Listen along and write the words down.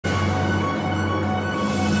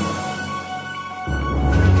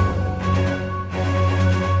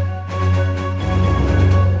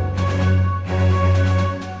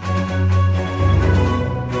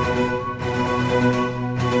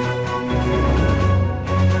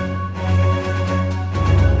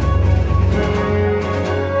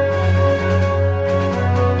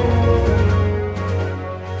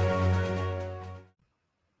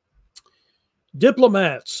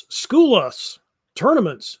Diplomats school us,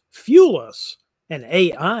 tournaments fuel us, and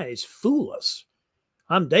AIs fool us.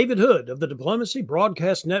 I'm David Hood of the Diplomacy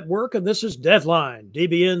Broadcast Network, and this is Deadline,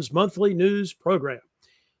 DBN's monthly news program.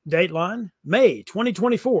 Dateline, May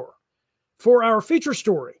 2024. For our feature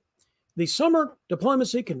story, the Summer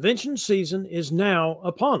Diplomacy Convention season is now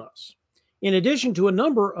upon us. In addition to a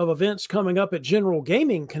number of events coming up at general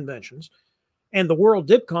gaming conventions and the World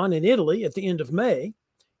DipCon in Italy at the end of May,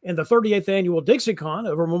 and the 38th annual DixieCon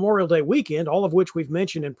over Memorial Day weekend, all of which we've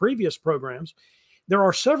mentioned in previous programs, there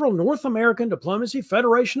are several North American Diplomacy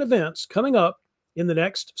Federation events coming up in the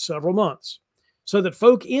next several months, so that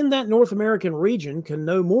folk in that North American region can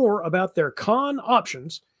know more about their con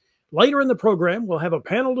options. Later in the program, we'll have a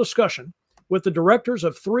panel discussion with the directors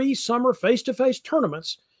of 3 summer face-to-face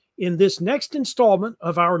tournaments in this next installment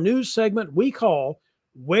of our news segment we call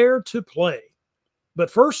Where to Play. But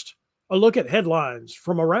first, a look at headlines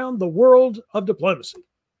from around the world of diplomacy.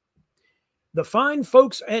 The fine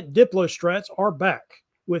folks at Diplostrats are back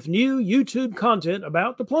with new YouTube content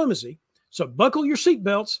about diplomacy, so buckle your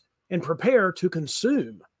seatbelts and prepare to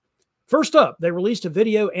consume. First up, they released a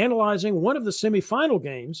video analyzing one of the semifinal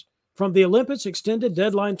games from the Olympus Extended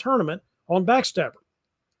Deadline Tournament on Backstabber.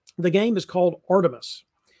 The game is called Artemis.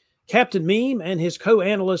 Captain Meme and his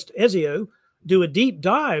co-analyst Ezio do a deep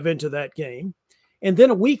dive into that game, and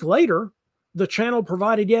then a week later, the channel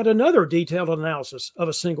provided yet another detailed analysis of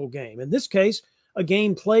a single game. In this case, a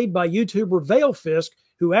game played by YouTuber Veilfisk,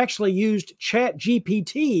 who actually used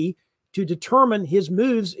ChatGPT to determine his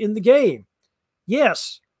moves in the game.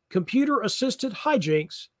 Yes, computer-assisted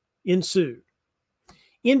hijinks ensued.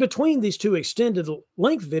 In between these two extended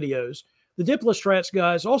length videos, the Diplostrats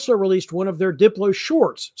guys also released one of their Diplo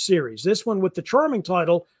Shorts series, this one with the charming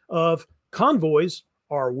title of Convoys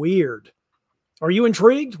Are Weird. Are you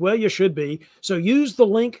intrigued? Well, you should be. So use the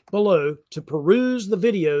link below to peruse the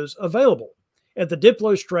videos available at the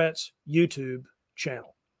Diplostrats YouTube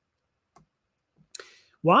channel.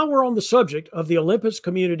 While we're on the subject of the Olympus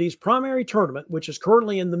community's primary tournament, which is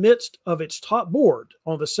currently in the midst of its top board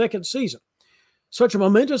on the second season, such a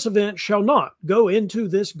momentous event shall not go into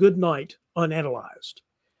this good night unanalyzed.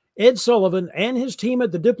 Ed Sullivan and his team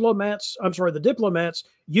at the Diplomats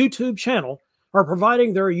YouTube channel are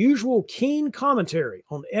providing their usual keen commentary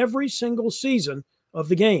on every single season of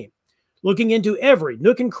the game, looking into every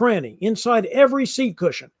nook and cranny, inside every seat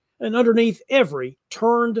cushion, and underneath every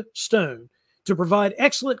turned stone to provide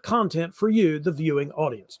excellent content for you, the viewing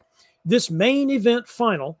audience. This main event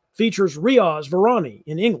final features Riaz Varani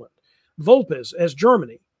in England, Volpes as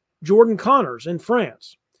Germany, Jordan Connors in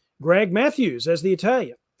France, Greg Matthews as the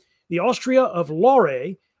Italian, the Austria of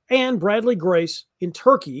Laurie, and Bradley Grace in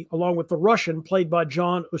Turkey, along with the Russian played by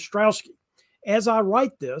John Ostrowski. As I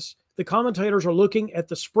write this, the commentators are looking at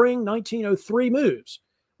the spring 1903 moves,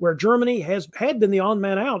 where Germany had been the odd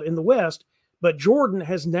man out in the West, but Jordan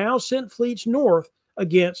has now sent fleets north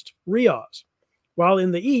against Riaz. While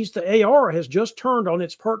in the East, the AR has just turned on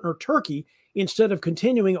its partner Turkey instead of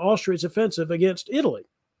continuing Austria's offensive against Italy.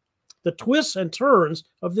 The twists and turns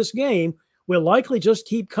of this game will likely just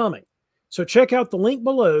keep coming. So check out the link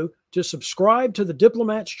below to subscribe to the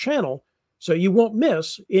Diplomats channel so you won't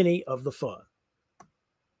miss any of the fun.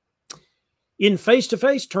 In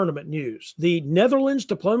face-to-face tournament news, the Netherlands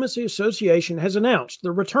Diplomacy Association has announced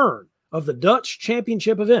the return of the Dutch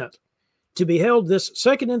Championship event to be held this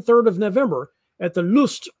 2nd and 3rd of November at the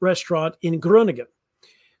Lust restaurant in Groningen.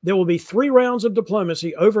 There will be 3 rounds of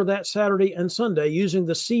diplomacy over that Saturday and Sunday using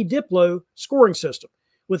the C-Diplo scoring system,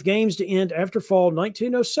 with games to end after fall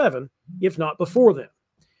 1907, if not before then.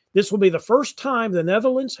 This will be the first time the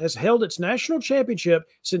Netherlands has held its national championship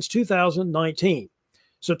since 2019.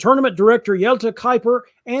 So tournament director Jelte Kuiper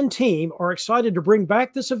and team are excited to bring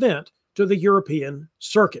back this event to the European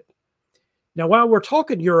circuit. Now, while we're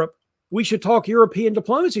talking Europe, we should talk European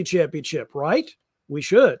Diplomacy Championship, right? We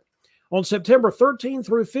should. On September 13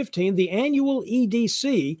 through 15, the annual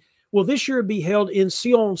EDC will this year be held in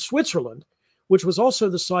Sion, Switzerland, which was also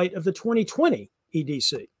the site of the 2020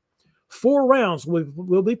 EDC. 4 rounds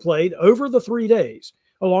will be played over the 3 days,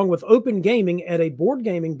 along with open gaming at a board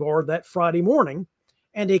gaming bar that Friday morning,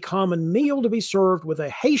 and a common meal to be served with a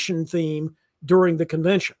Haitian theme during the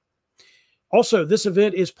convention. Also, this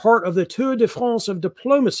event is part of the Tour de France of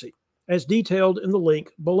Diplomacy, as detailed in the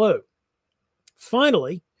link below.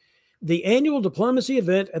 Finally, the annual diplomacy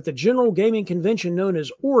event at the General Gaming Convention known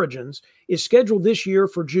as Origins is scheduled this year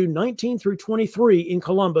for June 19 through 23 in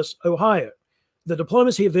Columbus, Ohio. The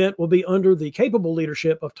diplomacy event will be under the capable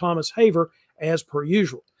leadership of Thomas Haver, as per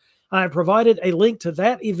usual. I have provided a link to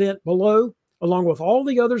that event below, along with all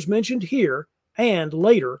the others mentioned here and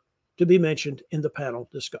later to be mentioned in the panel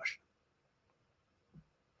discussion.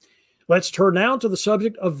 Let's turn now to the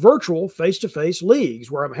subject of virtual face-to-face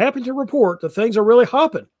leagues, where I'm happy to report that things are really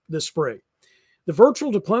hopping this spring. The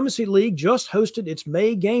Virtual Diplomacy League just hosted its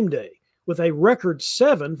May game day, with a record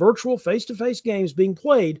 7 virtual face-to-face games being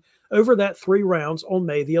played over that 3 rounds on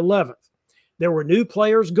May the 11th. There were new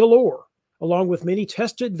players galore, along with many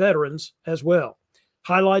tested veterans as well.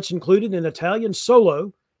 Highlights included an Italian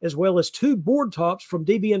solo, as well as 2 board tops from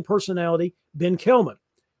DBN personality Ben Kelman,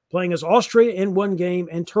 playing as Austria in one game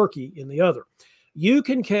and Turkey in the other. You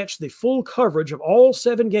can catch the full coverage of all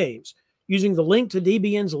 7 games using the link to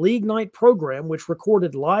DBN's League Night program, which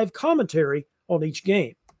recorded live commentary on each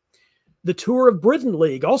game. The Tour of Britain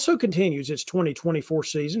League also continues its 2024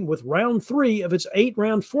 season with round 3 of its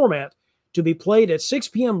 8-round format to be played at 6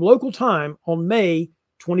 p.m. local time on May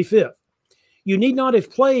 25th. You need not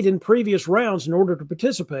have played in previous rounds in order to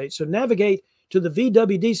participate, so navigate to the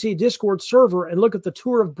VWDC Discord server and look at the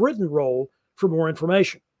Tour of Britain role for more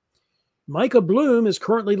information. Micah Bloom is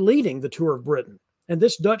currently leading the Tour of Britain, and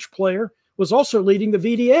this Dutch player was also leading the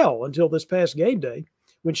VDL until this past game day,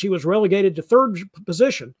 when she was relegated to 3rd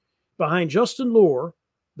position behind Justin Lohr,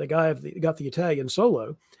 the guy who got the Italian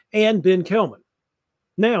solo, and Ben Kelman.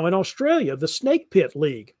 Now, in Australia, the Snake Pit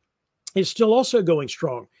League is still also going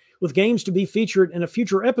strong, with games to be featured in a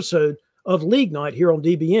future episode of League Night here on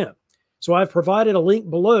DBN. So I've provided a link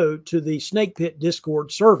below to the Snake Pit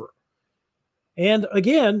Discord server. And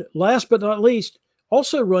again, last but not least,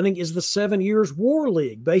 also running is the 7 Years War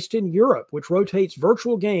League based in Europe, which rotates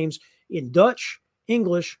virtual games in Dutch,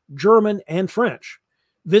 English, German, and French.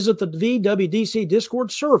 Visit the VWDC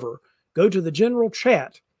Discord server, go to the general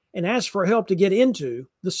chat, and ask for help to get into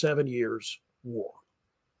the 7 Years War.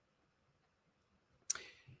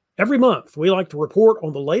 Every month, we like to report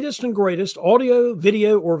on the latest and greatest audio,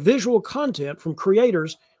 video, or visual content from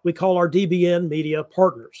creators we call our DBN media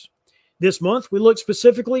partners. This month, we look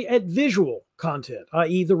specifically at visual content,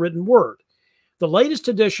 i.e. the written word. The latest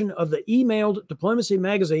edition of the emailed diplomacy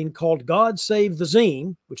magazine called God Save the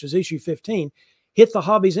Zine, which is issue 15, hit the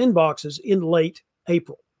hobby's inboxes in late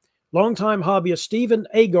April. Longtime hobbyist Stephen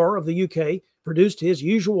Agar of the UK produced his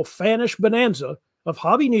usual fanish bonanza of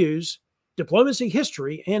hobby news, diplomacy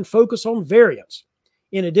history, and focus on variants,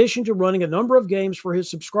 in addition to running a number of games for his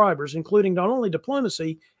subscribers, including not only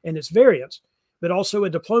diplomacy and its variants, but also a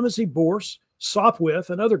diplomacy Bourse, Sopwith,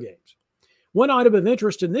 and other games. One item of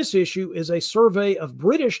interest in this issue is a survey of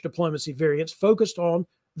British diplomacy variants focused on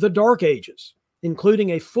the Dark Ages,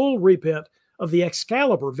 including a full reprint of the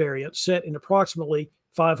Excalibur variant set in approximately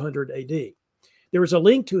 500 AD. There is a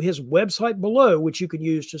link to his website below, which you can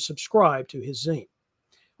use to subscribe to his zine.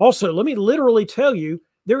 Also, let me literally tell you,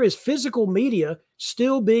 there is physical media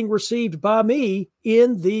still being received by me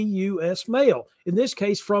in the U.S. mail, in this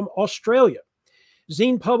case from Australia.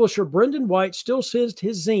 Zine publisher Brendan White still sends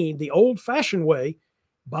his zine the old-fashioned way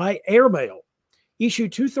by airmail. Issue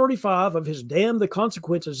 235 of his Damn the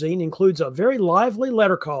Consequences zine includes a very lively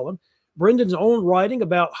letter column, Brendan's own writing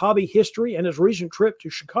about hobby history and his recent trip to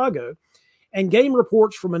Chicago, and game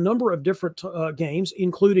reports from a number of different games,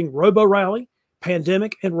 including Robo Rally,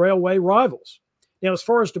 Pandemic, and Railway Rivals. Now, as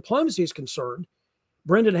far as diplomacy is concerned,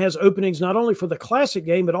 Brendan has openings not only for the classic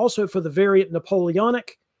game, but also for the variant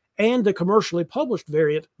Napoleonic and the commercially published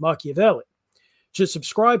variant Machiavelli. To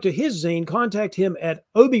subscribe to his zine, contact him at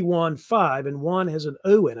Obi-Wan5, and one has an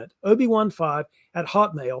O in it,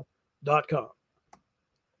 obi15@hotmail.com.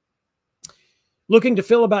 Looking to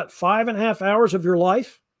fill about 5.5 hours of your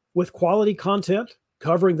life with quality content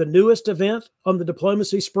covering the newest event on the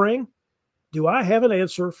diplomacy spring? Do I have an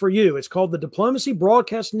answer for you? It's called the Diplomacy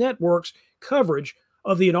Broadcast Network's coverage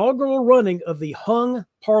of the inaugural running of the Hung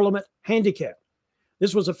Parliament Handicap.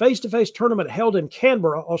 This was a face-to-face tournament held in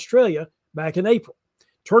Canberra, Australia, back in April.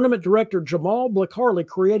 Tournament director Jamal Blakarli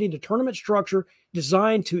created a tournament structure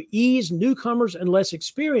designed to ease newcomers and less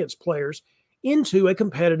experienced players into a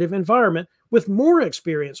competitive environment with more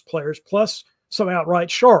experienced players, plus some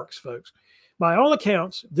outright sharks, folks. By all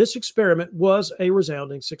accounts, this experiment was a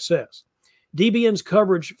resounding success. DBN's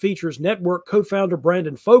coverage features network co-founder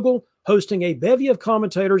Brandon Fogel hosting a bevy of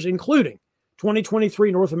commentators, including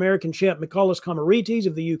 2023 North American champ Michalis Kamarites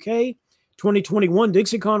of the UK, 2021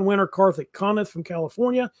 Dixiecon winner Karthik Kanath from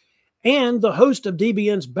California, and the host of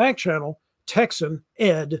DBN's back channel, Texan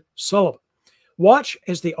Ed Sullivan. Watch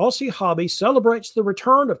as the Aussie hobby celebrates the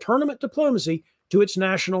return of tournament diplomacy to its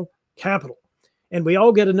national capital. And we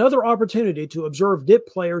all get another opportunity to observe DIP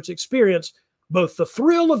players experience both the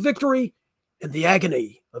thrill of victory and the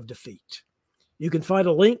agony of defeat. You can find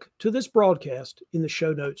a link to this broadcast in the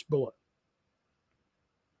show notes below.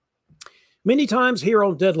 Many times here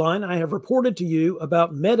on Deadline, I have reported to you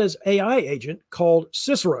about Meta's AI agent called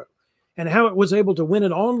Cicero and how it was able to win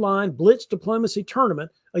an online Blitz diplomacy tournament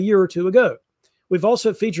a year or two ago. We've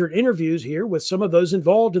also featured interviews here with some of those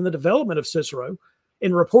involved in the development of Cicero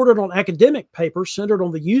and reported on academic papers centered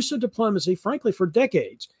on the use of diplomacy, frankly, for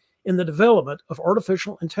decades in the development of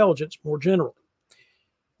artificial intelligence more generally.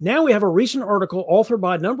 Now we have a recent article authored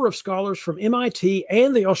by a number of scholars from MIT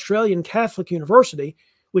and the Australian Catholic University,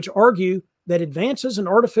 which argue that advances in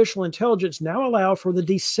artificial intelligence now allow for the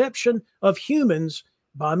deception of humans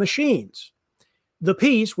by machines. The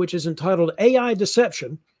piece, which is entitled AI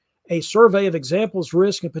Deception, a survey of examples,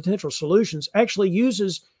 risk, and potential solutions, actually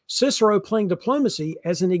uses Cicero playing diplomacy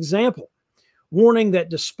as an example, warning that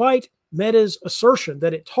despite Meta's assertion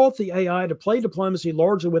that it taught the AI to play diplomacy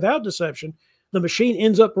largely without deception, the machine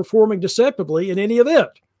ends up performing deceptively in any event.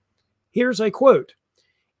 Here's a quote: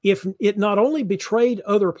 "If it not only betrayed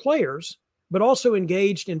other players, but also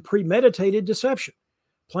engaged in premeditated deception,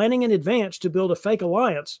 planning in advance to build a fake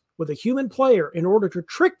alliance with a human player in order to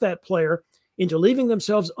trick that player into leaving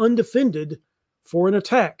themselves undefended for an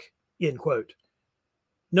attack," end quote.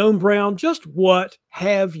 Noam Brown, just what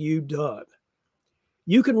have you done?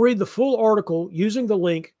 You can read the full article using the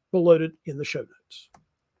link below it in the show notes.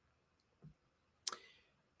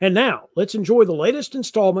 And now, let's enjoy the latest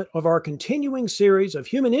installment of our continuing series of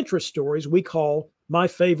human interest stories we call My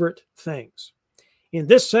Favorite Things. In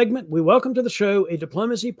this segment, we welcome to the show a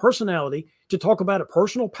diplomacy personality to talk about a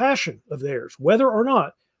personal passion of theirs, whether or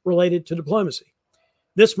not related to diplomacy.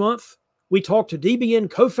 This month, we talked to DBN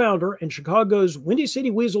co-founder and Chicago's Windy City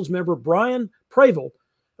Weasels member Bryan Pravel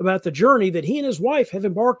about the journey that he and his wife have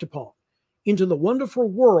embarked upon into the wonderful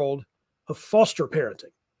world of foster parenting.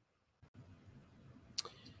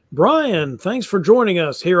 Bryan, thanks for joining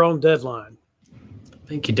us here on Deadline.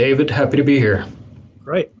 Thank you, David. Happy to be here.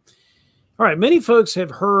 Great. All right. Many folks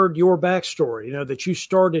have heard your backstory, that you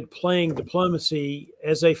started playing diplomacy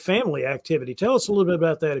as a family activity. Tell us a little bit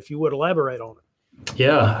about that, if you would elaborate on it.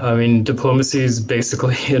 Yeah, I mean, diplomacy is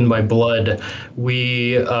basically in my blood.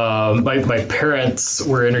 My parents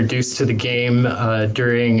were introduced to the game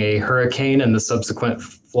during a hurricane and the subsequent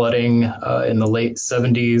flooding in the late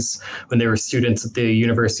 70s when they were students at the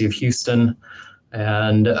University of Houston.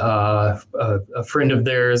 And a friend of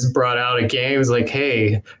theirs brought out a game. It was like,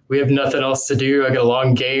 "Hey, we have nothing else to do. I got a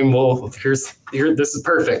long game. Well, this is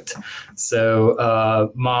perfect."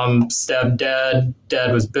 So mom stabbed dad.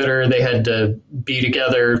 Dad was bitter. They had to be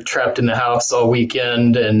together, trapped in the house all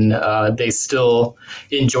weekend, and they still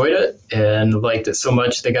enjoyed it and liked it so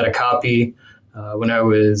much they got a copy. When I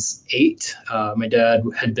was 8, my dad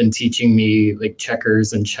had been teaching me like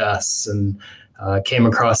checkers and chess, and came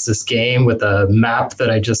across this game with a map that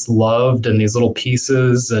I just loved and these little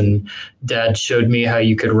pieces. And Dad showed me how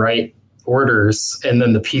you could write orders and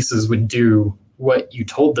then the pieces would do what you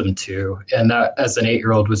told them to. And that, as an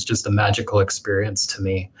 8-year-old, was just a magical experience to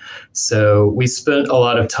me. So we spent a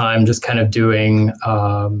lot of time just kind of doing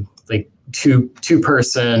like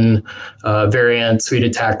two-person variants. We'd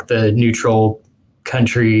attack the neutral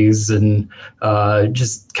countries and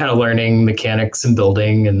just kind of learning mechanics and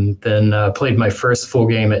building, and then played my first full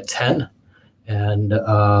game at 10, and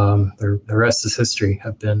the rest is history.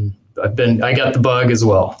 I got the bug as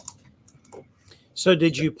well. So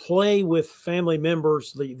did you play with family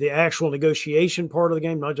members, the actual negotiation part of the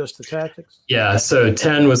game, not just the tactics? Yeah, so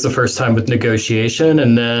 10 was the first time with negotiation,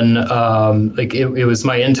 and then it was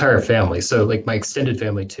my entire family, so like my extended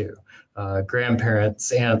family too.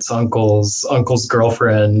 Grandparents, aunts, uncle's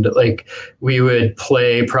girlfriend. Like, we would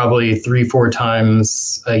play probably 3-4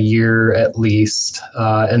 times a year at least.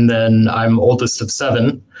 And then I'm oldest of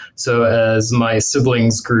 7. So as my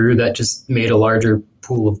siblings grew, that just made a larger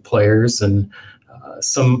pool of players. And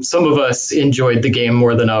some of us enjoyed the game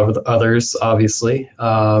more than others, obviously.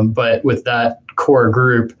 But with that core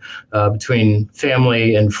group, between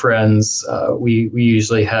family and friends, we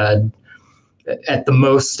usually had, at the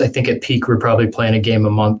most, I think at peak, we're probably playing a game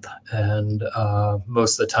a month. And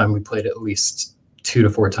most of the time we played at least 2 to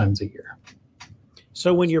 4 times a year.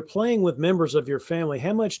 So when you're playing with members of your family,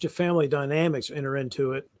 how much do family dynamics enter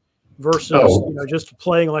into it versus just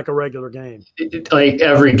playing like a regular game? Like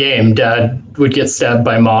every game, Dad would get stabbed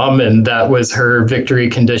by Mom, and that was her victory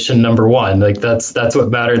condition number 1. Like that's what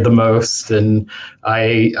mattered the most. And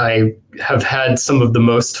I have had some of the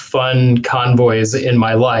most fun convoys in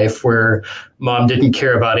my life where Mom didn't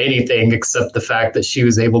care about anything except the fact that she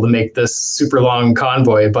was able to make this super long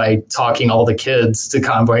convoy by talking all the kids to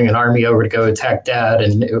convoying an army over to go attack Dad,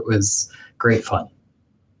 and it was great fun.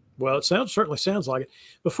 Well, it certainly sounds like it.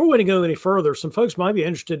 Before we go any further, some folks might be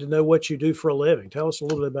interested to know what you do for a living. Tell us a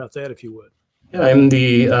little bit about that, if you would. Yeah, I'm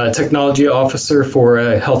the technology officer for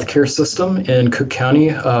a healthcare system in Cook County.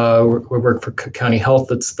 We work for Cook County Health.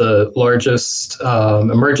 It's the largest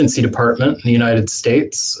emergency department in the United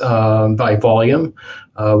States by volume.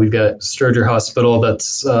 We've got Stroger Hospital.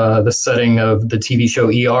 That's the setting of the TV show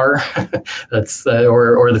ER. That's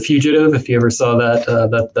or The Fugitive. If you ever saw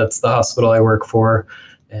that, that's the hospital I work for.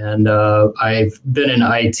 And I've been in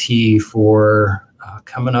IT for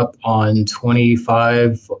coming up on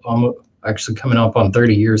 25, actually coming up on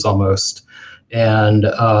 30 years almost. And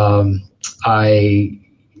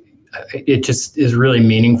it just is really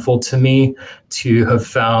meaningful to me to have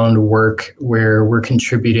found work where we're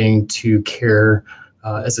contributing to care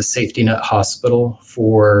as a safety net hospital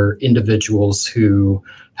for individuals who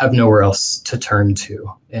have nowhere else to turn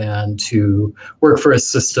to, and to work for a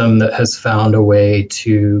system that has found a way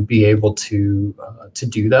to be able to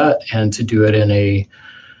do that, and to do it in a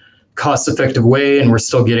cost-effective way. And we're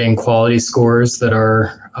still getting quality scores that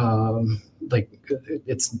are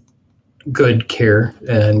it's good care,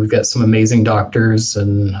 and we've got some amazing doctors,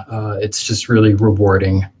 and it's just really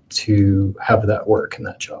rewarding to have that work and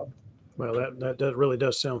that job. Well, that really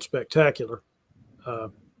does sound spectacular.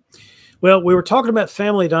 Well, we were talking about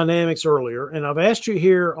family dynamics earlier, and I've asked you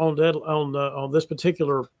here on this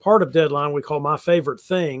particular part of Deadline we call My Favorite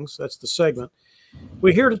Things. That's the segment.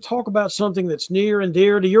 We're here to talk about something that's near and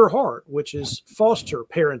dear to your heart, which is foster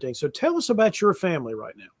parenting. So tell us about your family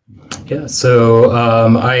right now. Yeah, so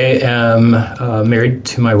I am married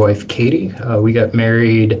to my wife, Katie. We got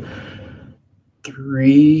married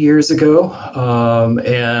 3 years ago,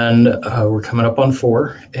 and we're coming up on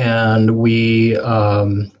 4. And we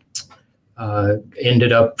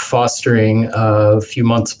ended up fostering a few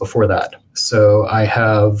months before that. So I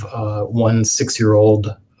have one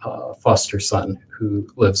 6-year-old foster son who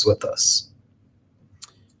lives with us.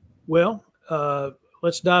 Well,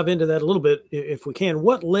 let's dive into that a little bit if we can.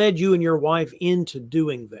 What led you and your wife into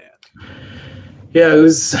doing that? Yeah, it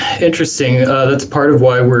was interesting. That's part of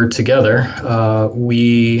why we're together.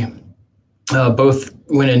 We both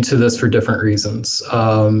went into this for different reasons.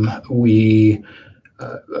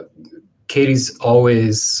 Katie's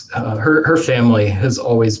always, her family has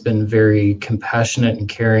always been very compassionate and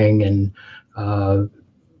caring, and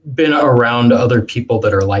been around other people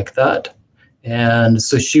that are like that. And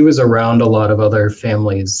so she was around a lot of other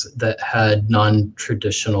families that had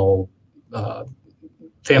non-traditional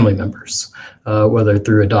family members, whether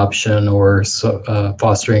through adoption or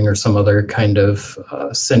fostering or some other kind of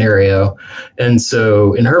scenario. And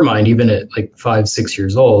so in her mind, even at like 5, 6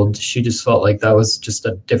 years old, she just felt like that was just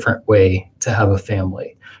a different way to have a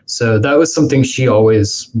family. So that was something she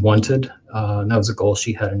always wanted. And that was a goal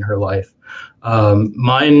she had in her life.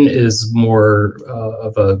 Mine is more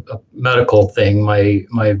of a medical thing. My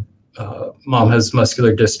mom has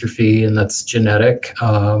muscular dystrophy, and that's genetic.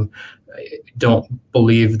 I don't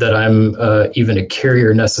believe that I'm even a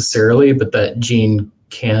carrier necessarily, but that gene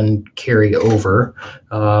can carry over.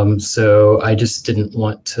 So I just didn't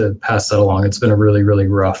want to pass that along. It's been a really, really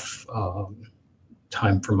rough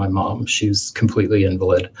time for my mom. She's completely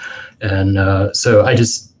invalid. And so I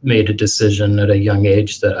just made a decision at a young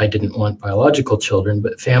age that I didn't want biological children,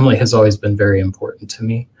 but family has always been very important to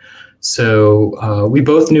me. So we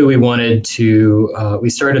both knew we wanted to, we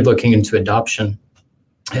started looking into adoption.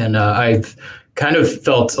 And I've kind of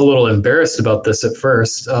felt a little embarrassed about this at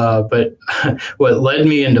first, but what led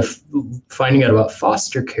me into finding out about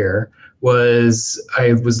foster care was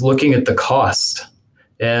I was looking at the cost.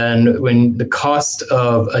 And when the cost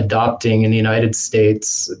of adopting in the United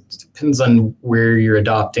States, it depends on where you're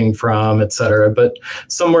adopting from, et cetera, but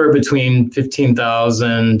somewhere between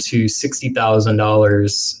 $15,000 to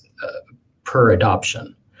 $60,000 per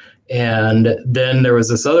adoption. And then there was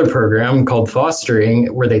this other program called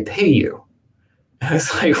fostering where they pay you. I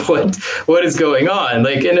was like, what is going on?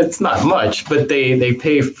 Like, and it's not much, but they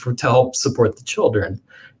pay to help support the children.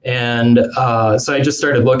 And so I just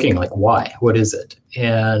started looking like, why? What is it?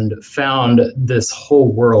 And found this whole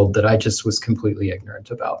world that I just was completely ignorant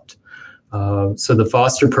about. So the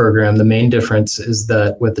foster program, the main difference is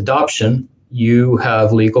that with adoption, you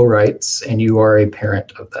have legal rights and you are a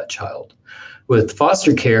parent of that child. With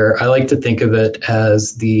foster care, I like to think of it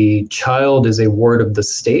as the child is a ward of the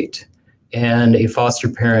state, and a foster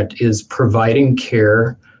parent is providing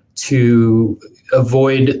care to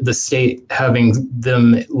avoid the state having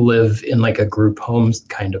them live in like a group home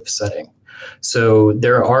kind of setting. So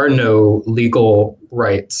there are no legal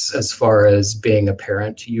rights as far as being a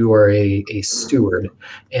parent. You are a steward.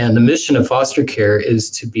 And the mission of foster care is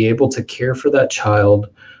to be able to care for that child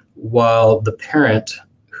while the parent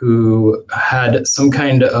who had some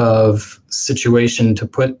kind of situation to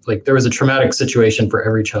put, like there was a traumatic situation for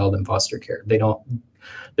every child in foster care.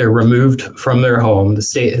 They're removed from their home. The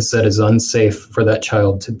state has said it's unsafe for that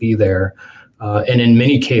child to be there. And in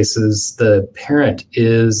many cases, the parent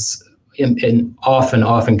is, in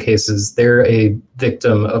often cases, they're a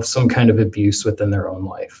victim of some kind of abuse within their own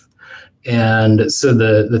life. And so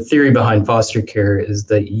the theory behind foster care is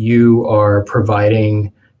that you are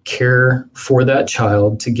providing care for that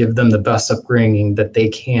child to give them the best upbringing that they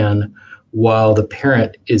can, while the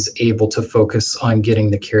parent is able to focus on getting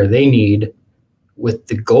the care they need with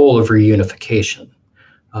the goal of reunification.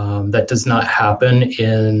 That does not happen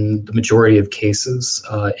in the majority of cases.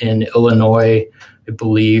 In Illinois, I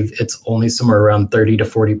believe it's only somewhere around 30 to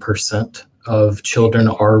 40% of children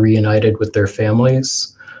are reunited with their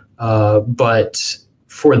families. But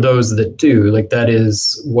for those that do, like that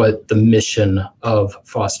is what the mission of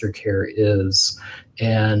foster care is.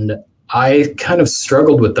 And I kind of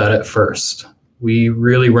struggled with that at first. We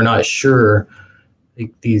really were not sure,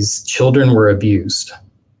 like, these children were abused.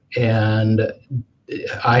 And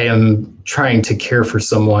I am trying to care for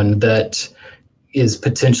someone that is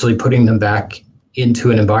potentially putting them back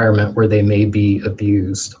into an environment where they may be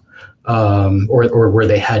abused, or where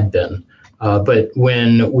they had been. But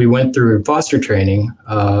when we went through foster training,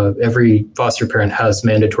 every foster parent has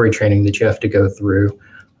mandatory training that you have to go through,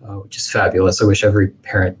 which is fabulous. I wish every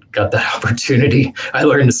parent got that opportunity. I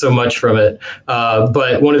learned so much from it.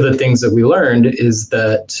 But one of the things that we learned is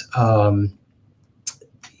that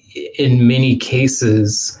in many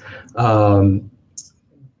cases, the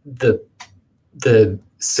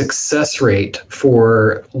success rate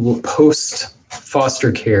for post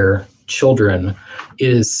foster care children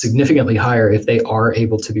is significantly higher if they are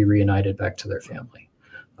able to be reunited back to their family.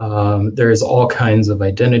 There's all kinds of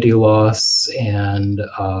identity loss and,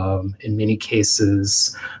 in many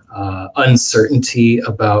cases, uncertainty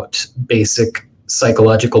about basic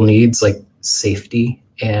psychological needs like safety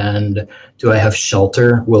and do I have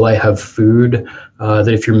shelter? Will I have food?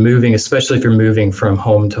 That if you're moving, especially if you're moving from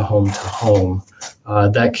home to home to home,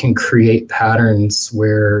 that can create patterns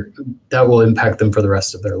where that will impact them for the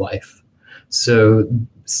rest of their life. So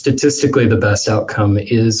statistically, the best outcome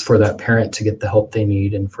is for that parent to get the help they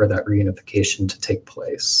need and for that reunification to take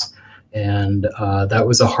place. And that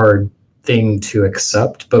was a hard thing to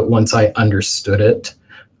accept, but once I understood it,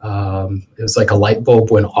 it was like a light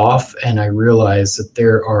bulb went off, and I realized that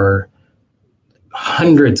there are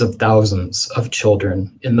hundreds of thousands of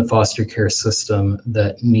children in the foster care system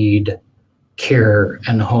that need care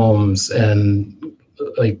and homes, and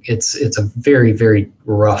like it's a very, very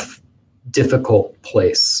rough, difficult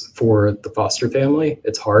place for the foster family.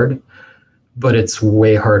 It's hard, but it's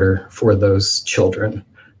way harder for those children.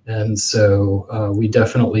 And so we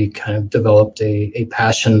definitely kind of developed a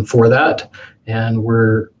passion for that, and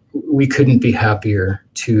we couldn't be happier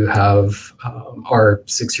to have our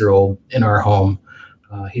 6-year-old in our home.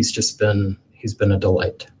 He's been a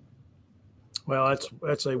delight. Well,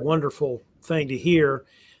 that's a wonderful thing to hear.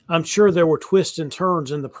 I'm sure there were twists and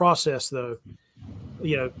turns in the process, though.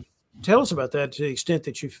 You know, tell us about that to the extent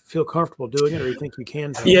that you feel comfortable doing it, or you think you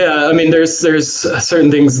can. Yeah, I mean, there's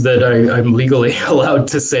certain things that I'm legally allowed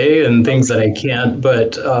to say and things that I can't.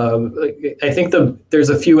 But I think there's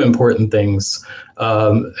a few important things.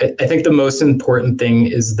 I think the most important thing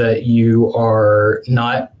is that you are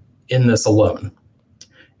not in this alone.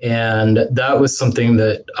 And that was something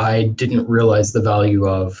that I didn't realize the value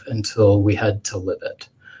of until we had to live it.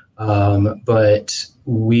 But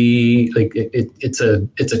it's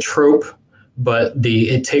a trope, but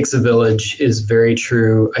it takes a village is very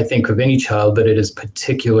true, I think, of any child, but it is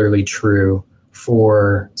particularly true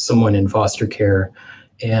for someone in foster care.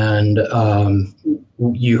 And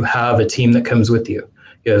you have a team that comes with you.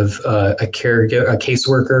 You have a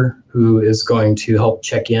caseworker who is going to help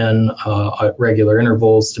check in at regular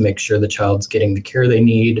intervals to make sure the child's getting the care they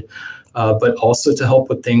need, but also to help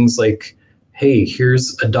with things like, hey,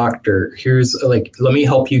 here's a doctor. Let me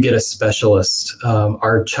help you get a specialist.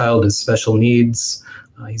 Our child has special needs.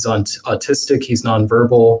 He's autistic. He's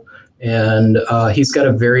nonverbal, and he's got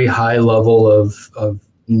a very high level of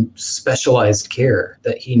specialized care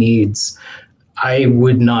that he needs. I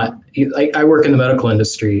would not. I work in the medical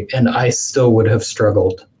industry, and I still would have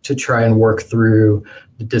struggled to try and work through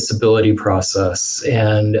the disability process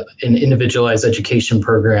and an individualized education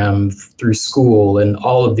program through school and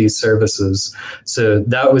all of these services. So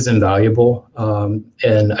that was invaluable.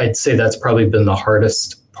 And I'd say that's probably been the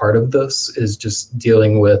hardest part of this, is just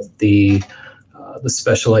dealing with the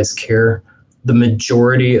specialized care. The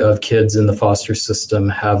majority of kids in the foster system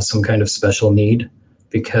have some kind of special need.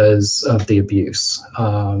 because of the abuse.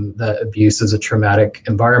 That abuse is a traumatic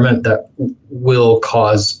environment that will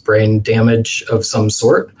cause brain damage of some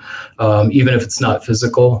sort, even if it's not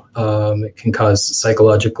physical. It can cause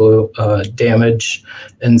psychological damage.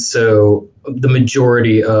 And so the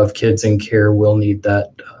majority of kids in care will need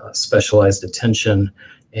that specialized attention,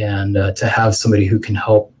 and to have somebody who can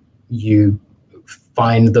help you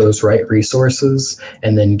find those right resources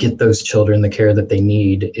and then get those children the care that they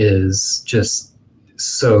need is just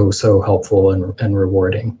so helpful and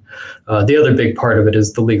rewarding. The other big part of it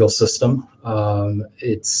is the legal system.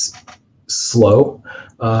 It's slow.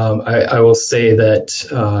 I will say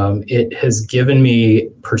that it has given me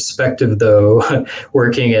perspective, though,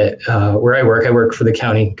 working at where I work for the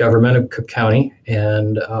county government of Cook County,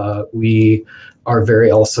 and we are very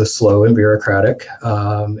also slow and bureaucratic.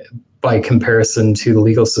 By comparison to the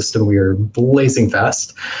legal system, we are blazing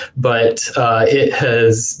fast, but it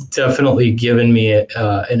has definitely given me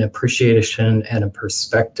an appreciation and a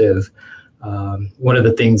perspective. One of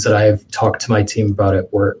the things that I've talked to my team about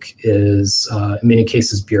at work is, in many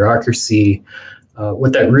cases, bureaucracy.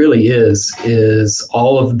 What that really is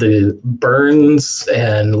all of the burns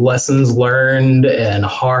and lessons learned and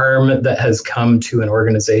harm that has come to an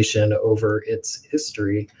organization over its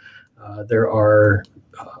history. There are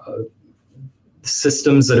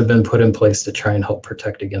systems that have been put in place to try and help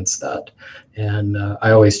protect against that. And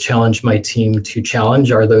I always challenge my team to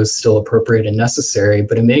challenge, are those still appropriate and necessary?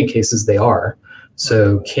 But in many cases they are.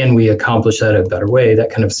 So can we accomplish that in a better way? That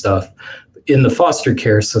kind of stuff. In the foster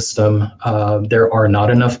care system, there are not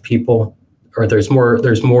enough people, or there's more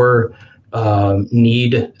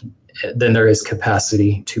need than there is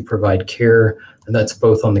capacity to provide care. And that's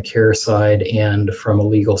both on the care side and from a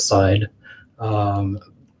legal side.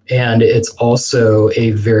 And it's also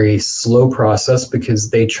a very slow process because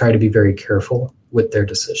they try to be very careful with their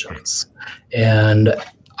decisions. And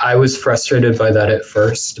I was frustrated by that at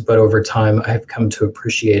first, but over time I've come to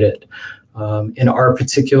appreciate it. In our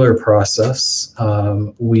particular process,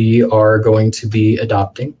 we are going to be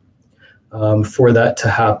adopting. For that to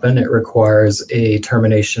happen, it requires a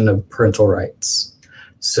termination of parental rights.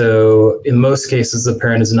 So in most cases, the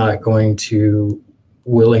parent is not going to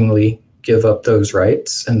willingly give up those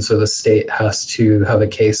rights. And so the state has to have a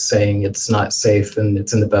case saying it's not safe and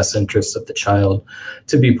it's in the best interest of the child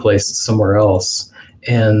to be placed somewhere else.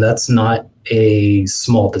 And that's not a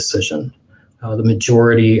small decision. The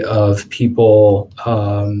majority of people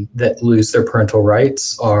that lose their parental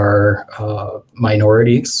rights are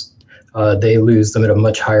minorities. They lose them at a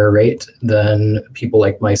much higher rate than people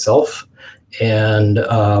like myself. And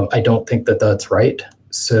I don't think that that's right.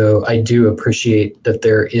 So I do appreciate that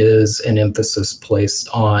there is an emphasis placed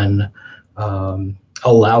on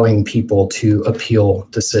allowing people to appeal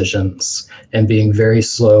decisions and being very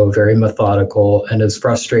slow, very methodical. And as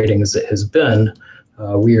frustrating as it has been,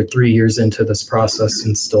 we are 3 years into this process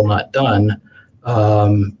and still not done.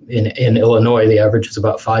 In Illinois, the average is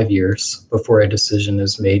about 5 years before a decision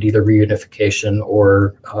is made, either reunification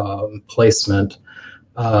or placement.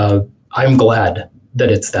 I'm glad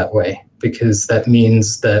that it's that way, because that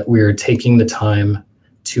means that we're taking the time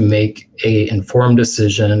to make an informed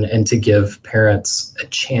decision and to give parents a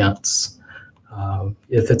chance.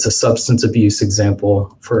 If it's a substance abuse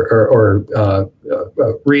example or a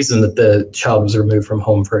reason that the child was removed from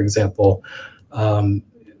home, for example,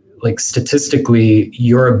 like statistically,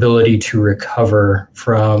 your ability to recover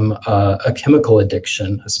from a chemical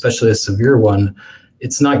addiction, especially a severe one,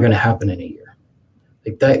 it's not going to happen in a year.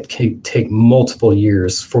 Like that can take multiple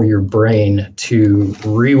years for your brain to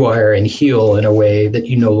rewire and heal in a way that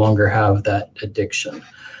you no longer have that addiction.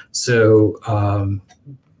 So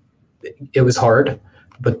it was hard,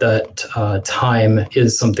 but that time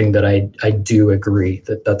is something that I do agree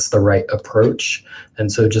that that's the right approach.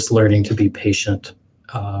 And so just learning to be patient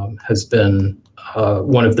has been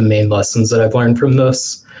one of the main lessons that I've learned from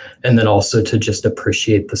this. And then also to just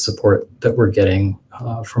appreciate the support that we're getting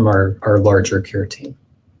from our larger care team.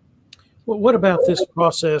 Well, what about this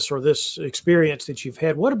process or this experience that you've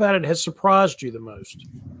had? What about it has surprised you the most?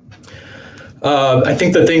 I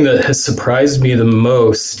think the thing that has surprised me the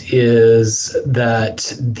most is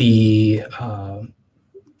that the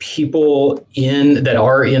people that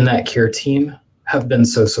are in that care team have been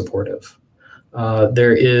so supportive.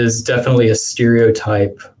 There is definitely a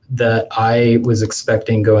stereotype that I was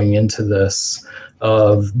expecting going into this,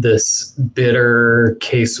 of this bitter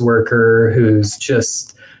caseworker who's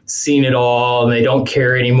just seen it all and they don't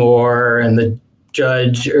care anymore, and the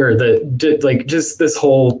judge or just this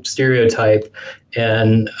whole stereotype.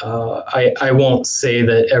 And I won't say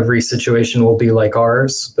that every situation will be like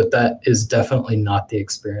ours, but that is definitely not the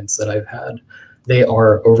experience that I've had. they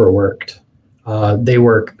are overworked. They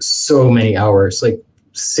work so many hours, like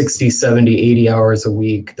 60, 70, 80 hours a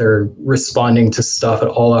week. They're responding to stuff at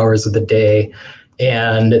all hours of the day,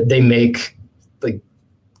 and they make like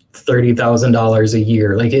 $30,000 a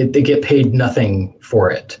year. Like they get paid nothing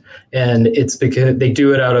for it. And it's because they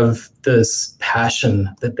do it out of this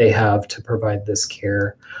passion that they have to provide this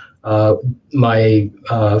care. My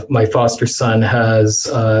foster son has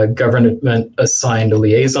a government assigned a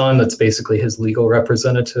liaison. That's basically his legal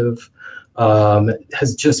representative.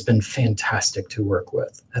 Has just been fantastic to work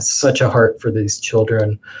with. Has such a heart for these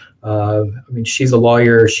children. I mean, she's a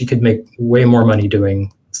lawyer. She could make way more money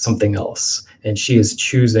doing something else, and she is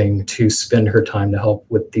choosing to spend her time to help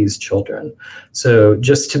with these children. So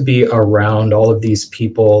just to be around all of these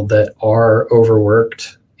people that are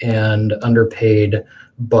overworked and underpaid,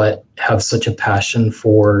 but have such a passion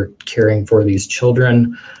for caring for these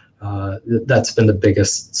children, that's been the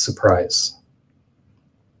biggest surprise.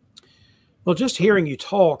 Well, just hearing you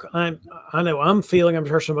talk, I know I'm feeling, I'm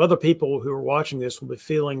sure some other people who are watching this will be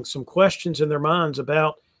feeling some questions in their minds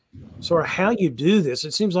about sort of how you do this.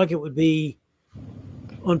 It seems like it would be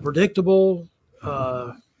unpredictable,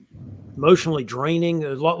 emotionally draining,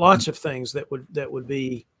 lots of things that would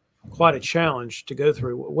be quite a challenge to go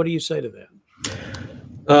through. What do you say to that?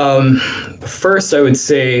 First, I would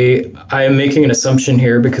say I am making an assumption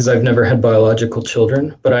here because I've never had biological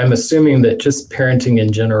children, but I'm assuming that just parenting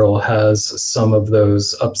in general has some of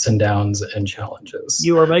those ups and downs and challenges.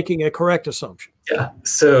 You are making a correct assumption. Yeah.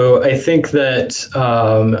 So I think that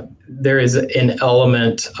there is an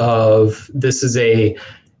element of this is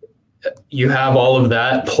you have all of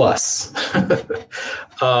that plus.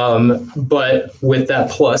 But with that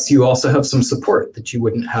plus, you also have some support that you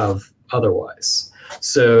wouldn't have otherwise.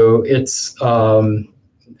 So it's hard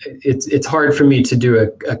for me to do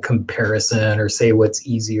a comparison or say what's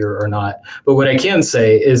easier or not. But what I can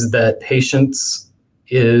say is that patience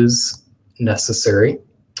is necessary.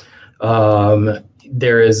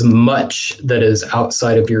 There is much that is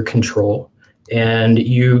outside of your control, and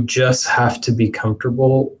you just have to be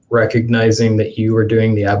comfortable recognizing that you are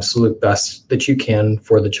doing the absolute best that you can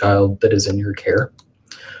for the child that is in your care.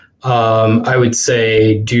 I would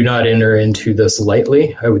say do not enter into this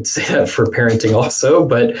lightly. I would say that for parenting also,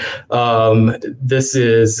 but this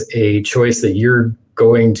is a choice that you're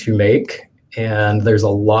going to make, and there's a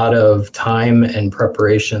lot of time and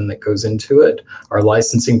preparation that goes into it. Our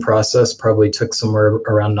licensing process probably took somewhere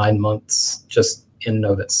around 9 months just in and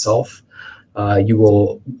of itself. You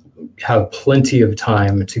will have plenty of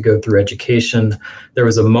time to go through education. There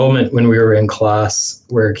was a moment when we were in class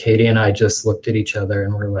where Katie and I just looked at each other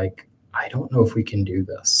and were like, I don't know if we can do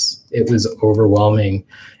this. It was overwhelming.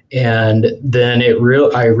 And then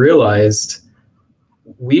I realized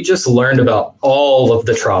we just learned about all of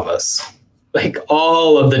the traumas, like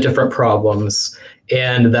all of the different problems.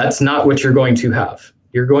 And that's not what you're going to have.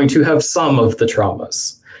 You're going to have some of the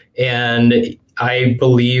traumas. And I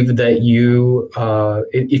believe that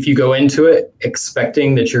if you go into it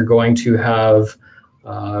expecting that you're going to have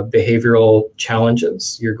behavioral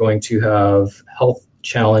challenges, you're going to have health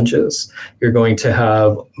challenges, you're going to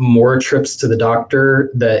have more trips to the doctor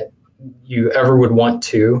that you ever would want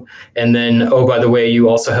to. And then, oh, by the way, you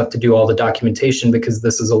also have to do all the documentation because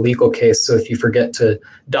this is a legal case. So if you forget to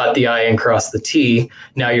dot the I and cross the T,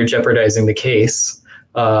 now you're jeopardizing the case.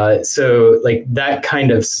 So like that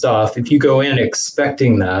kind of stuff, if you go in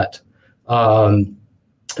expecting that,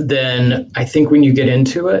 then I think when you get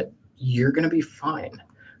into it, you're going to be fine.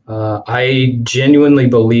 I genuinely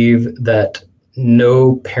believe that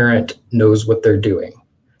no parent knows what they're doing.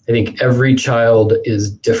 I think every child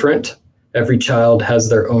is different. Every child has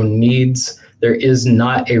their own needs. There is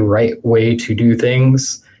not a right way to do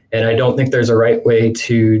things. And I don't think there's a right way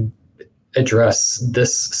to address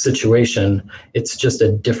this situation. It's just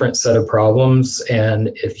a different set of problems. And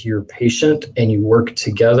if you're patient and you work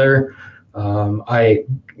together, I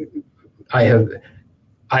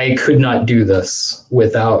could not do this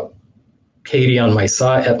without Katie at my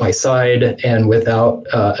side, and without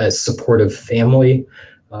a supportive family.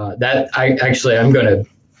 I'm going to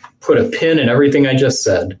put a pin in everything I just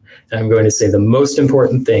said, and I'm going to say the most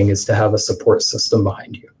important thing is to have a support system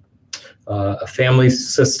behind you. A family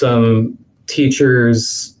system,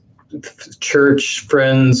 teachers, church,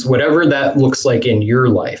 friends, whatever that looks like in your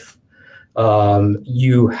life,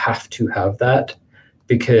 you have to have that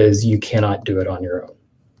because you cannot do it on your own.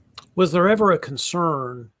 Was there ever a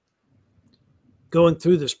concern going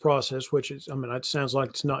through this process, which is, I mean, it sounds like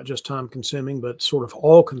it's not just time consuming, but sort of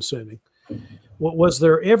all consuming. Was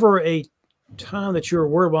there ever a time that you're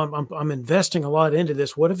worried about, I'm investing a lot into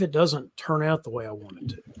this. What if it doesn't turn out the way I want it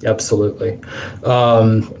to? Absolutely.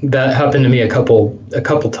 That happened to me a couple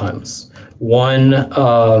times. One,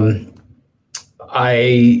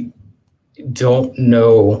 I don't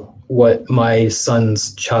know what my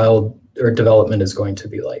son's child or development is going to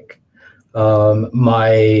be like.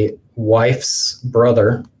 My wife's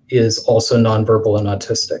brother is also nonverbal and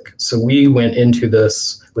autistic. So we went into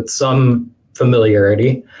this with some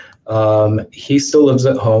familiarity. He still lives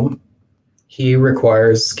at home. He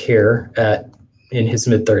requires care in his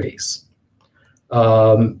mid-30s.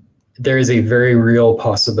 There is a very real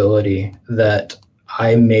possibility that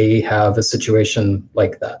I may have a situation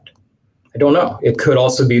like that. I don't know. It could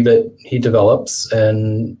also be that he develops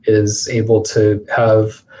and is able to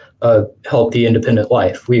have a healthy, independent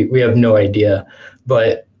life. We have no idea.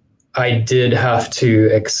 But I did have to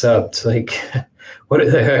accept, like, what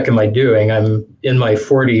the heck am I doing? I'm in my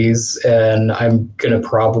 40s and I'm going to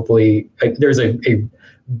probably, there's a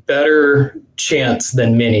better chance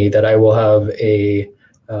than many that I will have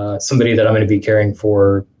somebody that I'm going to be caring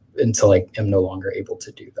for until I am no longer able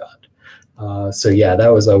to do that. So yeah,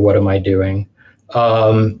 that was a what am I doing?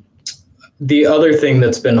 The other thing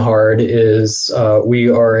that's been hard is we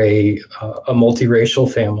are a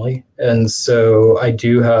multiracial family, and so I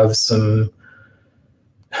do have some.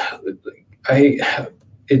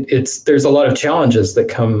 There's a lot of challenges that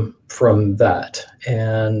come from that,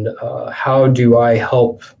 and how do I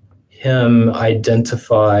help him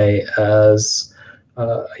identify as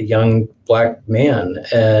a young Black man?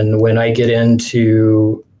 And when I get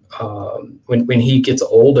into when he gets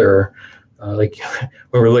older, like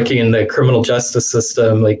when we're looking in the criminal justice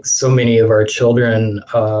system, like so many of our children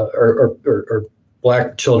or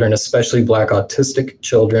Black children, especially Black autistic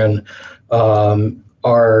children,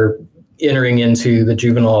 are entering into the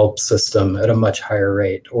juvenile system at a much higher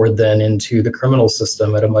rate, or then into the criminal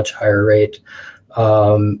system at a much higher rate.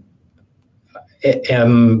 Am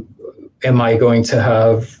I going to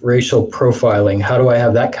have racial profiling? How do I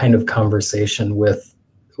have that kind of conversation with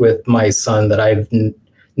my son that I've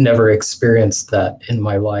never experienced that in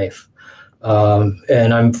my life?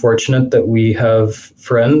 And I'm fortunate that we have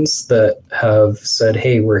friends that have said,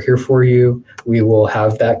 hey, we're here for you. We will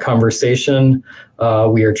have that conversation.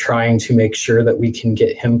 We are trying to make sure that we can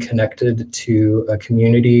get him connected to a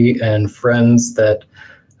community and friends that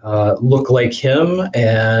look like him,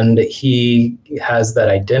 and he has that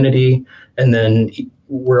identity. And then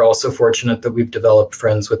we're also fortunate that we've developed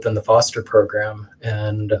friends within the foster program.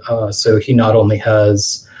 And so he not only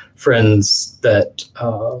has friends that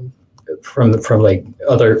from like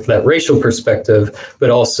that racial perspective, but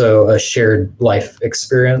also a shared life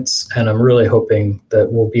experience. And I'm really hoping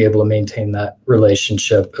that we'll be able to maintain that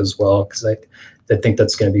relationship as well, because I think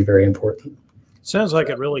that's going to be very important. Sounds like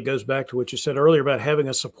it really goes back to what you said earlier about having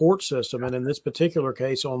a support system, and in this particular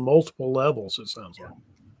case, on multiple levels, it sounds like.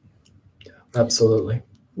 Yeah, absolutely.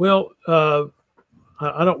 Well, I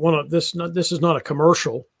don't want to, this is not a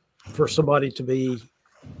commercial for somebody to be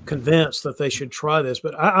convinced that they should try this,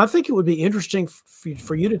 but I think it would be interesting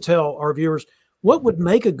for you to tell our viewers what would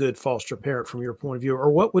make a good foster parent from your point of view, or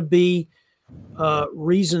what would be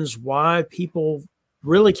reasons why people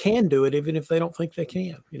really can do it, even if they don't think they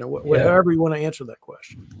can. You know, however you want to answer that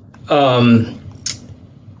question.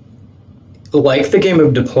 Like the game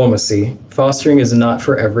of diplomacy, fostering is not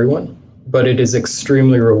for everyone, but it is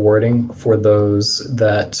extremely rewarding for those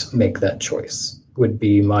that make that choice, would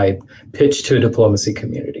be my pitch to a diplomacy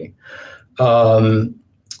community. It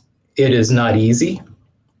is not easy.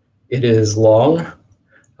 It is long.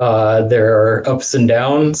 There are ups and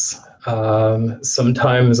downs.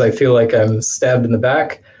 Sometimes I feel like I'm stabbed in the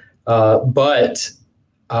back, but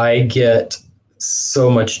I get so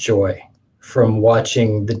much joy from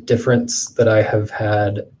watching the difference that I have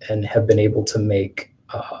had and have been able to make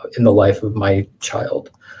in the life of my child.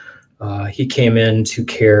 He came in to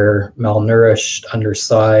care malnourished,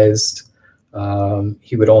 undersized.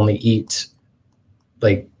 He would only eat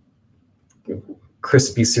like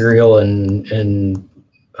crispy cereal and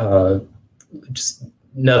just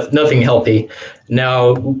nothing healthy. Now,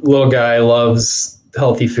 little guy loves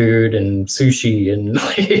healthy food and sushi, and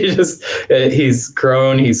he's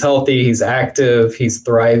grown, he's healthy, he's active, he's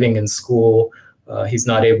thriving in school. He's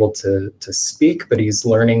not able to speak, but he's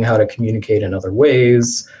learning how to communicate in other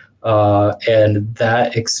ways. And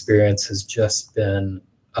that experience has just been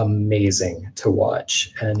amazing to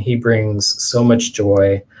watch. And he brings so much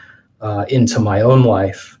joy into my own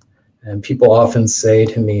life. And people often say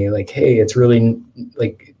to me, like, hey, it's really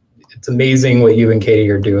like, it's amazing what you and Katie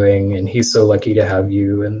are doing, and he's so lucky to have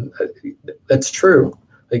you. And that's true.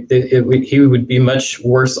 Like he would be much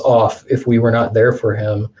worse off if we were not there for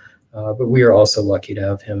him. But we are also lucky to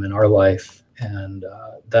have him in our life, and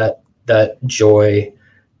that joy,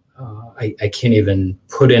 I can't even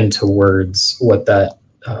put into words what that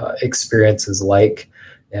experience is like.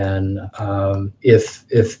 And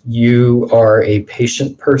if you are a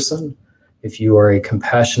patient person, if you are a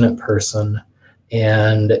compassionate person,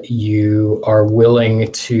 and you are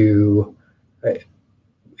willing to,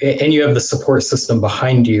 and you have the support system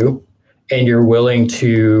behind you, and you're willing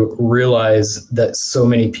to realize that so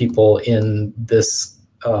many people in this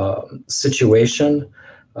situation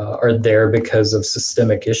are there because of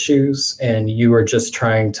systemic issues, and you are just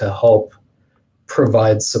trying to help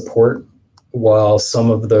provide support while some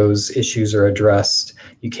of those issues are addressed.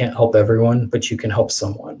 You can't help everyone, but you can help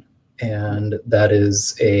someone. And that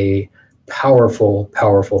is a powerful,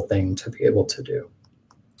 powerful thing to be able to do.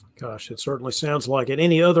 Gosh, it certainly sounds like it.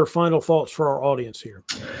 Any other final thoughts for our audience here?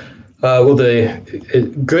 Well,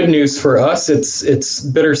 good news for us, it's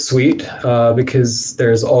bittersweet because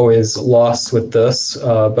there's always loss with this,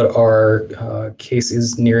 but our case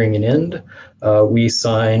is nearing an end. We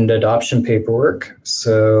signed adoption paperwork,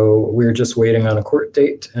 so we're just waiting on a court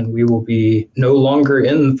date, and we will be no longer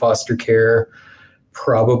in foster care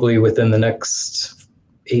probably within the next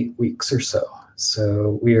 8 weeks or so.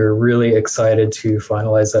 So we are really excited to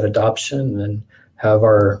finalize that adoption and have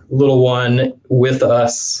our little one with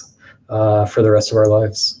us for the rest of our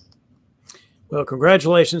lives. Well,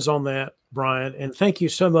 congratulations on that, Bryan. And thank you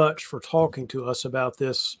so much for talking to us about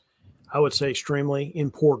this, I would say, extremely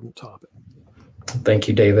important topic. Thank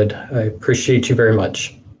you, David. I appreciate you very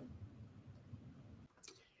much.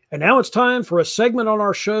 And now it's time for a segment on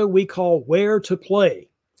our show we call Where to Play.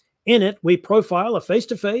 In it, we profile a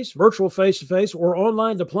face-to-face, virtual face-to-face, or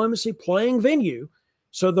online diplomacy playing venue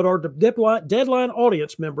so that our Deadline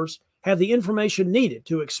audience members have the information needed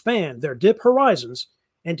to expand their DIP horizons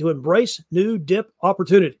and to embrace new DIP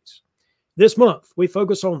opportunities. This month, we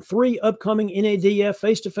focus on 3 upcoming NADF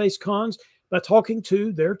face-to-face cons by talking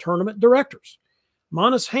to their tournament directors.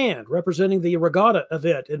 Manas Hand, representing the Regatta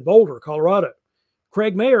event in Boulder, Colorado.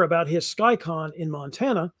 Craig Mayer about his SkyCon in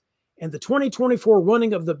Montana, and the 2024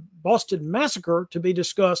 running of the Boston Massacre to be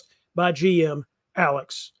discussed by GM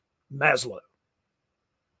Alex Maslow.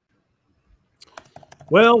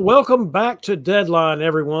 Well, welcome back to Deadline,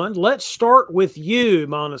 everyone. Let's start with you,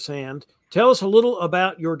 Manas Hand. Tell us a little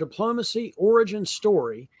about your diplomacy origin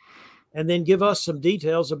story, and then give us some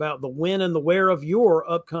details about the when and the where of your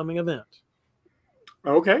upcoming event.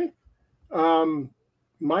 Okay.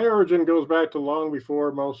 My origin goes back to long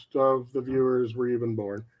before most of the viewers were even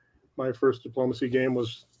born. My first diplomacy game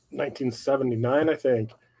was 1979, I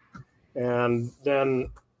think. And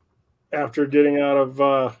then after getting out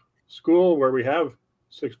of school, where we have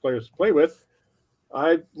 6 players to play with,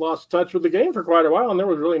 I lost touch with the game for quite a while, and there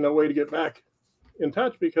was really no way to get back in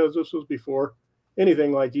touch because this was before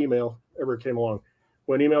anything like email ever came along.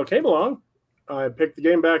 When email came along, I picked the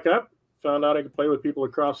game back up, found out I could play with people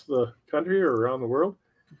across the country or around the world,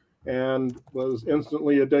 and was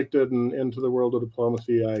instantly addicted and into the world of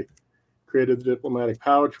diplomacy. I created the diplomatic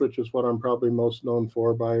pouch, which is what I'm probably most known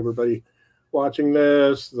for by everybody watching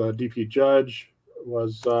this. The DP judge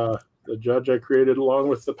was the judge I created along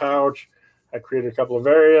with the pouch. I created a couple of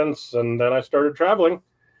variants, and then I started traveling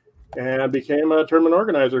and became a tournament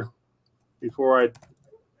organizer before I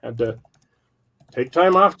had to take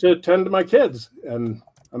time off to attend to my kids. And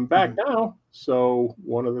I'm back now. So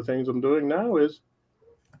one of the things I'm doing now is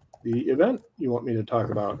the event you want me to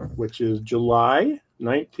talk about, which is July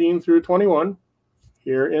 19 through 21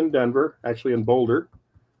 here in Denver, actually in Boulder,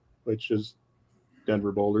 which is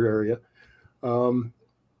Denver, Boulder area.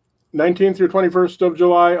 19th through 21st of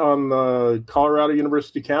July on the Colorado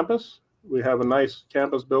University campus. We have a nice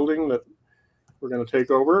campus building that we're going to take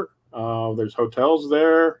over. There's hotels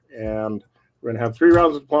there, and we're going to have 3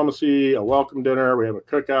 rounds of diplomacy, a welcome dinner. We have a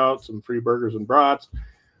cookout, some free burgers and brats,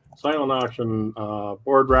 silent auction,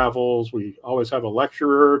 board raffles. We always have a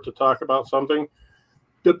lecturer to talk about something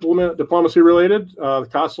diplomacy related. The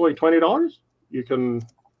cost is only $20. You can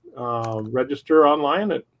register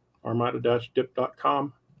online at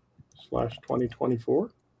armada-dip.com/2024.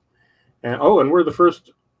 And we're the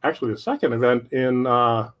first, actually the second event in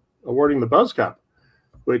awarding the Buzz Cup,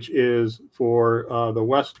 which is for the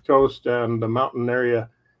West Coast and the mountain area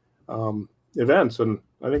events. And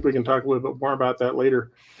I think we can talk a little bit more about that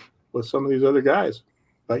later with some of these other guys.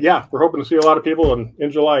 But yeah, we're hoping to see a lot of people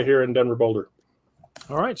in July here in Denver, Boulder.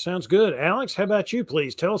 All right, sounds good. Alex, how about you,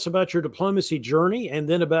 please? Tell us about your diplomacy journey and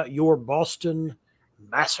then about your Boston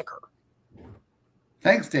Massacre.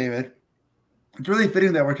 Thanks, David. It's really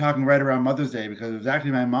fitting that we're talking right around Mother's Day because it was actually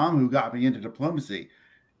my mom who got me into diplomacy.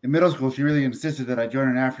 In middle school, she really insisted that I join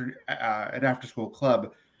an after-school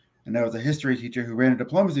club, and there was a history teacher who ran a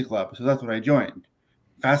diplomacy club, so that's what I joined.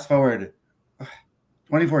 Fast forward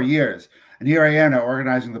 24 years, and here I am now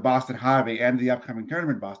organizing the Boston Hobby and the upcoming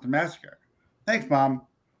tournament, Boston Massacre. Thanks, Mom.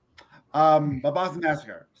 But Boston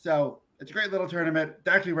Massacre. So it's a great little tournament. It's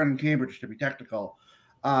actually run in Cambridge, to be technical.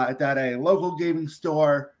 It's at a local gaming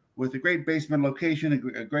store with a great basement location,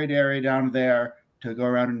 a great area down there to go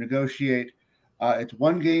around and negotiate. It's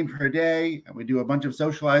one game per day, and we do a bunch of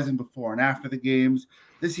socializing before and after the games.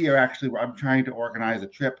 This year, actually, I'm trying to organize a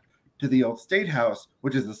trip to the old State House,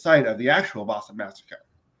 which is the site of the actual Boston Massacre.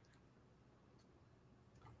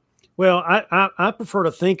 Well, I prefer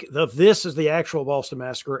to think of this as the actual Boston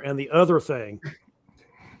Massacre and the other thing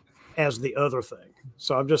as the other thing.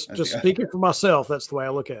 So I'm just speaking for myself. That's the way I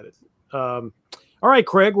look at it. All right,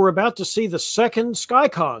 Craig, we're about to see the second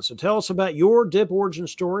SkyCon. So tell us about your dip origin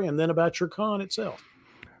story and then about your con itself.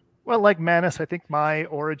 Well, like Manus, I think my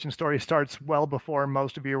origin story starts well before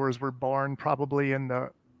most viewers were born, probably in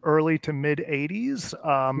the early to mid 80s.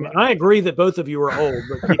 I agree that both of you are old.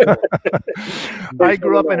 But I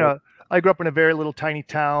grew up in a very little tiny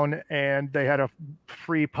town, and they had a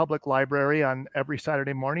free public library on every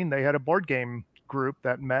Saturday morning. They had a board game group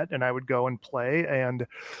that met, and I would go and play. And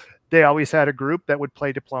they always had a group that would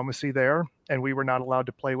play diplomacy there, and we were not allowed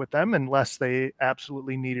to play with them unless they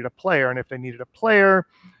absolutely needed a player. And if they needed a player,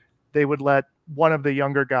 they would let one of the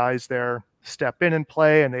younger guys there step in and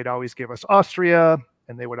play, and they'd always give us Austria,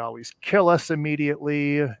 and they would always kill us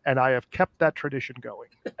immediately. And I have kept that tradition going.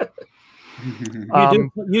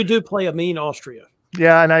 You do play a mean Austria.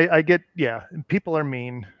 Yeah, and I get, people are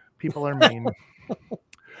mean. People are mean.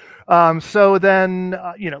 So then,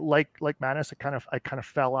 like Manus, I kind of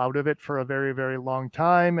fell out of it for a very, very long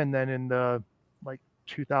time. And then in the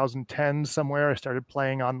 2010 somewhere, I started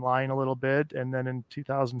playing online a little bit. And then in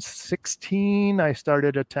 2016, I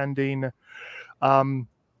started attending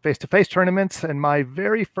face-to-face tournaments. And my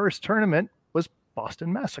very first tournament was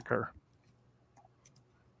Boston Massacre.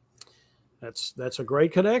 That's a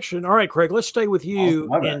great connection. All right, Craig, let's stay with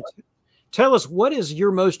you and tell us, what is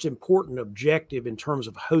your most important objective in terms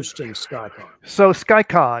of hosting SkyCon? So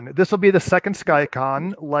SkyCon, this will be the second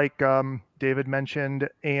SkyCon, like David mentioned,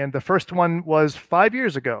 and the first one was 5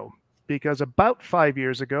 years ago, because about 5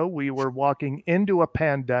 years ago, we were walking into a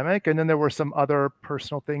pandemic, and then there were some other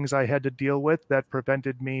personal things I had to deal with that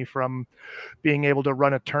prevented me from being able to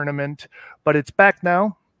run a tournament, but it's back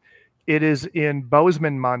now. It is in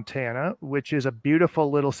Bozeman, Montana, which is a beautiful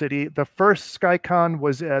little city. The first SkyCon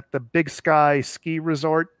was at the Big Sky Ski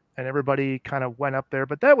Resort, and everybody kind of went up there,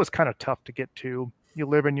 but that was kind of tough to get to. You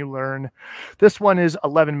live and you learn. This one is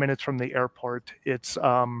 11 minutes from the airport. It's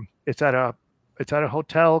at a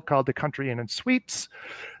hotel called the Country Inn and Suites,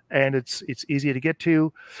 and it's easy to get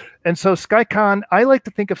to. And so SkyCon, I like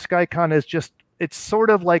to think of SkyCon as it's sort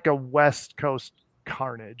of like a West Coast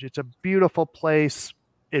Carnage. It's a beautiful place.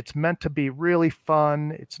 It's meant to be really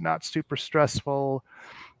fun. It's not super stressful.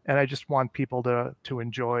 And I just want people to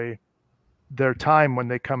enjoy their time when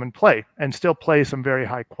they come and play, and still play some very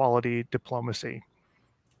high quality diplomacy.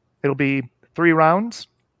 It'll be 3 rounds,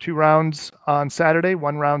 2 rounds on Saturday,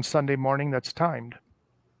 1 round Sunday morning that's timed.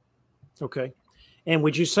 Okay. And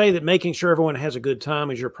would you say that making sure everyone has a good time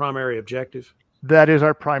is your primary objective? That is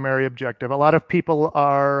our primary objective. A lot of people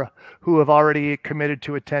who have already committed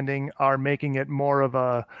to attending are making it more of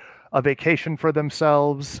a vacation for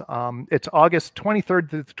themselves. It's August 23rd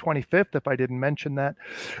to the 25th, if I didn't mention that.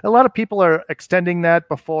 A lot of people are extending that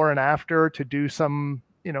before and after to do some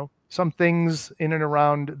things in and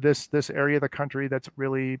around this area of the country that's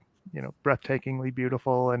really, breathtakingly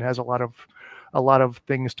beautiful and has a lot of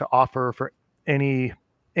things to offer for any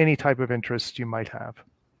type of interest you might have.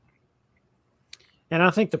 And I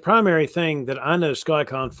think the primary thing that I know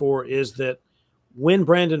SkyCon for is that when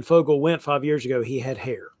Brandon Fogel went 5 years ago, he had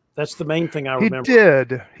hair. That's the main thing I remember.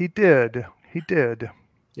 He did.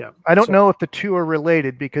 Yeah. I don't know if the two are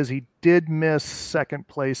related, because he did miss second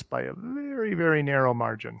place by a very, very narrow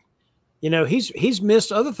margin. He's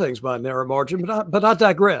missed other things by a narrow margin, but I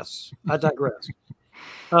digress.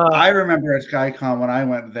 I remember at SkyCon when I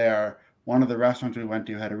went there, one of the restaurants we went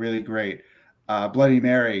to had a really great Bloody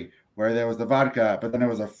Mary, where there was the vodka, but then there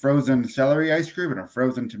was a frozen celery ice cream and a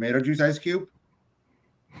frozen tomato juice ice cube.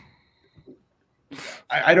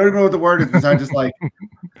 I don't even know what the word is, because I'm just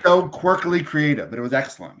so quirkily creative, but it was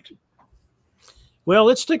excellent. Well,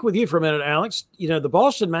 let's stick with you for a minute, Alex. The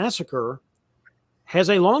Boston Massacre has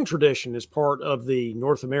a long tradition as part of the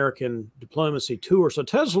North American Diplomacy Tour. So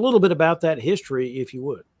tell us a little bit about that history, if you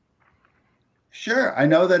would. Sure. I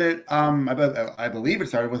know that I believe it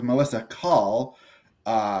started with Melissa Call,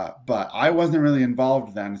 but I wasn't really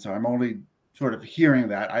involved then, so I'm only sort of hearing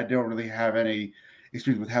that. I don't really have any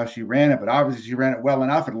experience with how she ran it, but obviously she ran it well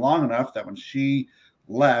enough and long enough that when she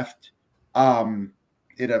left,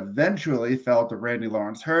 it eventually fell to Randy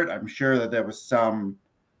Lawrence Hurt. I'm sure that there was some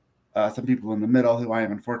people in the middle who I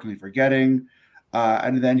am unfortunately forgetting.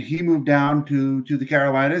 And then he moved down to the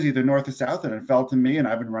Carolinas, either north or south, and it fell to me, and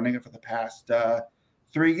I've been running it for the past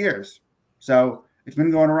 3 years. So it's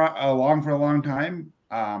been going along for a long time,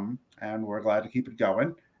 and we're glad to keep it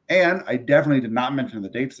going. And I definitely did not mention the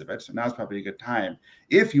dates of it, so now's probably a good time.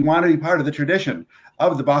 If you want to be part of the tradition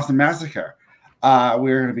of the Boston Massacre,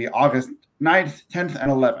 we're going to be August 9th, 10th,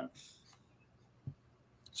 and 11th.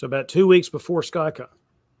 So about 2 weeks before SkyCon.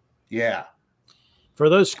 Yeah. For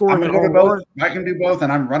those scoring at home, both. I can do both,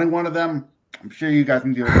 and I'm running one of them. I'm sure you guys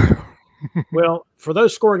can do it. Well, for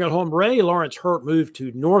those scoring at home, Randy Lawrence Hurt moved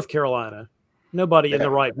to North Carolina. Nobody in their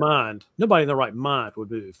right mind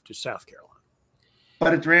would move to South Carolina.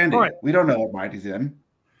 But it's Randy. Right. We don't know what mind he's in.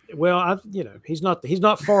 Well, he's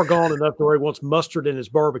not far gone enough to where he wants mustard in his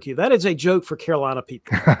barbecue. That is a joke for Carolina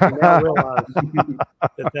people. You now realize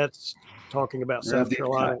that's talking about South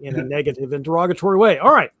Carolina in a negative and derogatory way.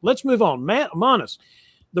 All right, let's move on. Manas,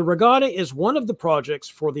 the regatta is one of the projects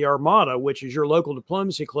for the Armada, which is your local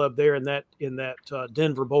diplomacy club there in that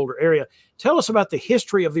Denver Boulder area. Tell us about the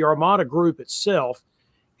history of the Armada group itself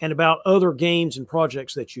and about other games and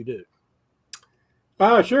projects that you do.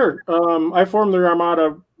 Sure. I formed the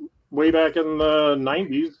Armada way back in the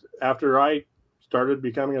 90s after I started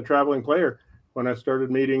becoming a traveling player, when I started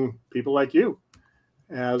meeting people like you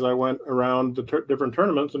as I went around the different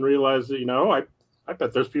tournaments and realized that, I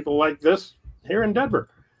bet there's people like this here in Denver.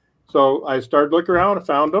 So I started looking around and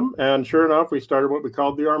found them. And sure enough, we started what we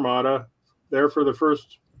called the Armada. There for the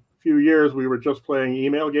first few years, we were just playing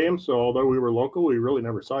email games. So although we were local, we really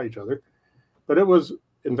never saw each other. But it was,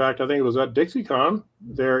 in fact, I think it was at DixieCon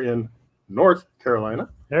there in North Carolina.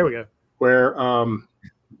 There we go. Where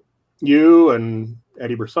you and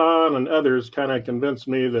Eddie Brisson and others kind of convinced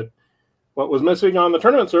me that what was missing on the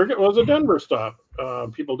tournament circuit was a Denver stop.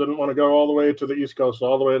 People didn't want to go all the way to the East Coast,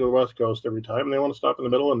 all the way to the West Coast every time. They want to stop in the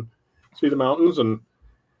middle and see the mountains. And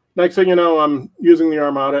next thing you know, I'm using the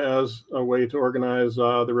Armada as a way to organize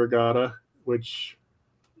the regatta, which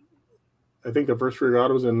I think the first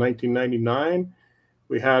regatta was in 1999.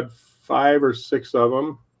 We had 5 or 6 of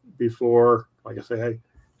them before, like I say, I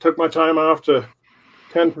took my time off to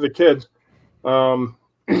tend to the kids.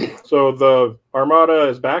 So the Armada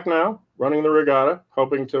is back now, running the regatta,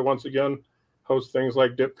 hoping to once again host things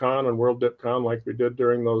like DipCon and World DipCon like we did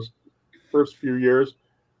during those first few years.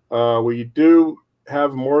 We do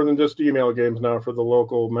have more than just email games now for the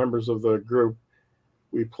local members of the group.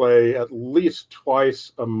 We play at least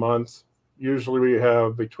twice a month. Usually we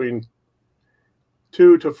have between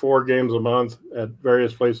 2 to 4 games a month at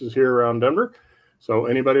various places here around Denver. So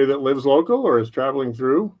anybody that lives local or is traveling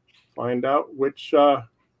through, find out which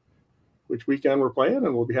weekend we're playing,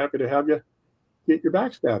 and we'll be happy to have you get your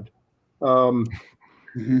back stabbed.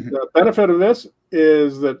 The benefit of this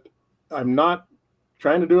is that I'm not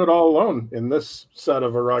trying to do it all alone in this set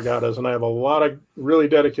of regattas, and I have a lot of really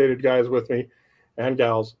dedicated guys with me and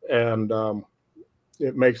gals, and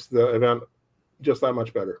it makes the event just that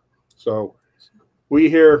much better. So we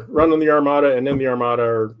here running the Armada and in the Armada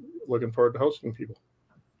are looking forward to hosting people.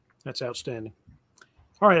 That's outstanding.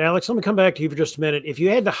 All right, Alex, let me come back to you for just a minute. If you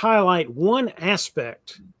had to highlight one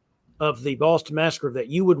aspect of the Boston Massacre that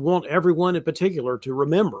you would want everyone in particular to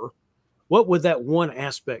remember, what would that one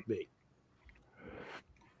aspect be?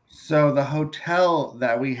 So the hotel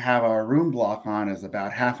that we have our room block on is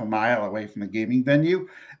about half a mile away from the gaming venue,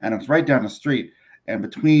 and it's right down the street. And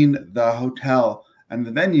between the hotel and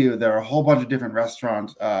the venue, there are a whole bunch of different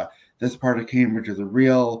restaurants. This part of Cambridge is a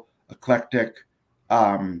real eclectic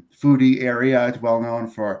foodie area. It's well known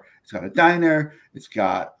for, it's got a diner, it's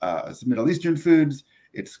got some Middle Eastern foods,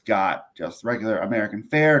 it's got just regular American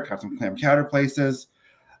fare, it's got some clam chowder places.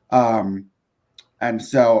 And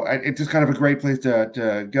so it's just kind of a great place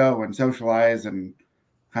to go and socialize, and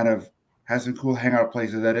kind of has some cool hangout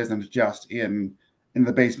places that isn't just in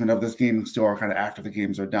the basement of this gaming store kind of after the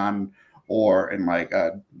games are done, or in like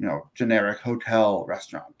a generic hotel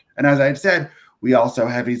restaurant. And as I had said, we also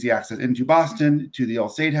have easy access into Boston to the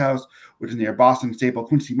Old State House, which is near Boston Staple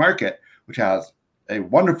Quincy Market, which has a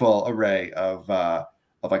wonderful array of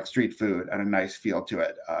like street food and a nice feel to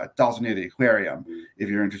it. It's also near the aquarium if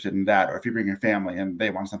you're interested in that, or if you bring your family and they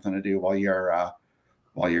want something to do while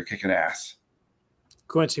you're kicking ass.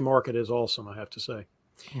 Quincy Market is awesome, I have to say.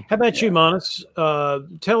 How about you, Manas?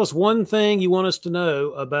 Tell us one thing you want us to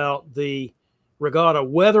know about the regatta,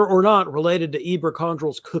 whether or not related to Eber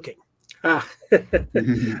Condrel's cooking.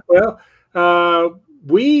 Well,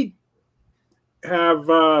 we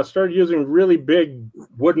have started using really big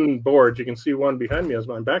wooden boards. You can see one behind me as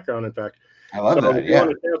my background, in fact. I love that. If you want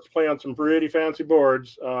a chance to play on some pretty fancy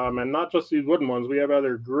boards, and not just these wooden ones, we have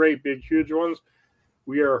other great big, huge ones.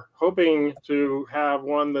 We are hoping to have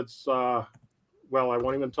one that's, well, I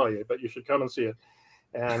won't even tell you, but you should come and see it.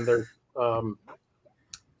 And there's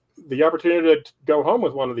the opportunity to go home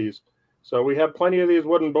with one of these. So we have plenty of these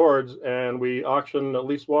wooden boards, and we auction at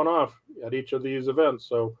least one off at each of these events.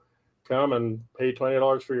 So come and pay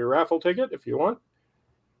 $20 for your raffle ticket if you want.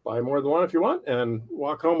 Buy more than one if you want, and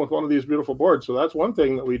walk home with one of these beautiful boards. So that's one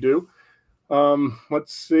thing that we do.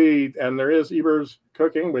 Let's see. And there is Eber's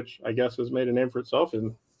Cooking, which I guess has made a name for itself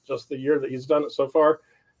in just the year that he's done it so far.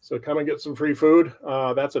 So come and get some free food.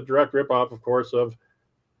 That's a direct ripoff, of course, of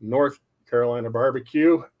North Carolina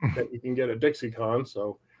barbecue that you can get at DixieCon.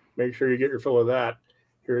 So make sure you get your fill of that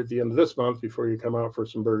here at the end of this month before you come out for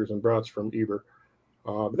some burgers and brats from Eber.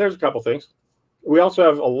 But there's a couple things. We also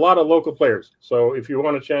have a lot of local players. So if you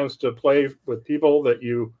want a chance to play with people that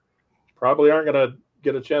you probably aren't going to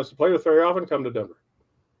get a chance to play with very often, come to Denver.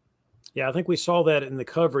 Yeah, I think we saw that in the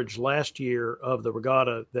coverage last year of the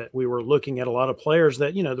regatta, that we were looking at a lot of players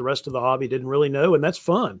that, you know, the rest of the hobby didn't really know. And that's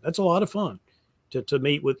fun. That's a lot of fun to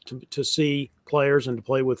meet with, to see players and to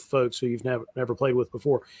play with folks who you've never played with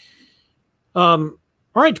before. All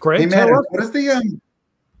right, Craig. Hey, man, what is the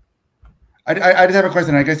I just have a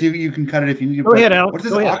question. I guess you can cut it if you need. Go ahead, Alex. What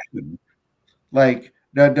is this auction? Like,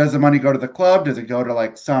 does the money go to the club? Does it go to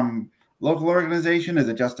like some local organization? Is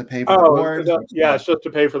it just to pay for the board? Yeah, it's just to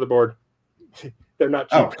pay for the board. They're not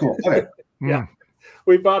cheap. Oh, cool. Okay. Yeah.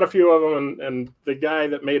 We bought a few of them, and the guy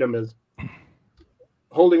that made them is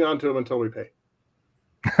holding on to them until we pay.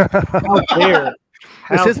 How dare.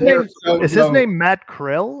 Is his name Matt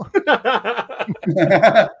Krill?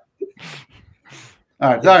 All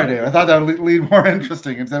right, sorry, Dave. I thought that would lead more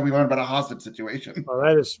interesting. Instead, we learned about a hostage situation. Oh,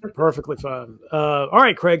 that is perfectly fine. All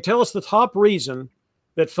right, Craig, tell us the top reason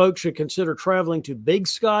that folks should consider traveling to Big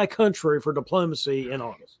Sky Country for diplomacy in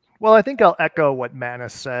August. Well, I think I'll echo what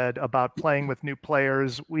Manas said about playing with new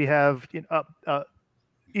players. We have,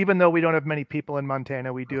 even though we don't have many people in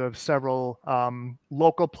Montana, we do have several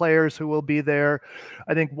local players who will be there.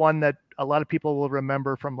 I think one that a lot of people will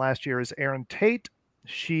remember from last year is Erin Tate.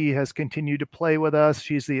 She has continued to play with us.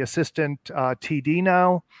 She's the assistant TD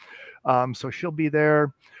now, so she'll be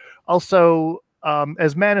there. Also,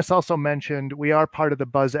 as Manas also mentioned, we are part of the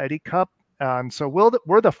Buzz Eddy Cup, so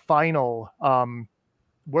we're the final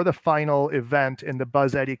event in the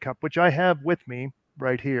Buzz Eddy Cup, which I have with me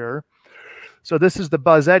right here. So this is the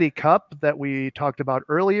Buzz Eddy Cup that we talked about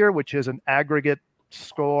earlier, which is an aggregate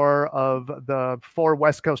score of the 4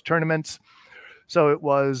 West Coast tournaments. So it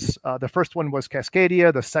was the first one was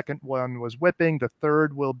Cascadia, the second one was Whipping, the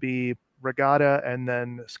third will be Regatta, and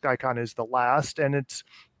then SkyCon is the last. And it's,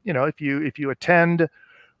 you know, if you attend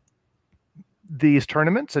these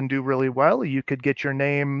tournaments and do really well, you could get your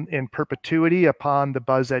name in perpetuity upon the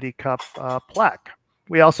Buzz Eddy Cup plaque.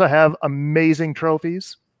 We also have amazing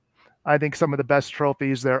trophies. I think some of the best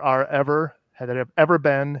trophies there are that have ever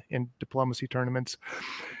been in diplomacy tournaments.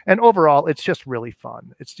 And overall, it's just really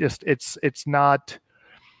fun. It's just, it's not,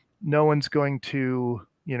 no one's going to,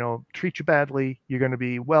 you know, treat you badly. You're going to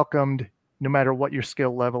be welcomed no matter what your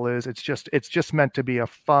skill level is. It's just meant to be a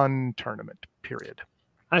fun tournament, period.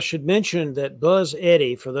 I should mention that Buzz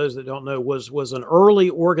Eddy, for those that don't know, was an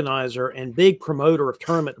early organizer and big promoter of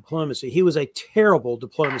tournament diplomacy. He was a terrible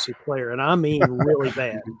diplomacy player, and I mean really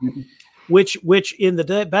bad. Which in the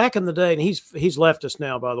day, back in the day, and he's left us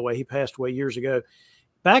now, by the way, he passed away years ago.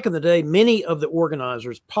 Back in the day, many of the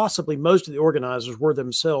organizers, possibly most of the organizers, were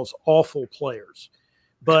themselves awful players.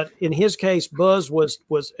 But in his case, Buzz was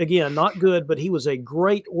again not good, but he was a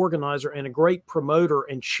great organizer and a great promoter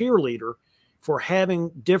and cheerleader for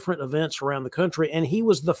having different events around the country. And he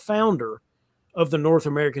was the founder of the North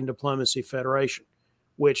American Diplomacy Federation,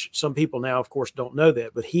 which some people now, of course, don't know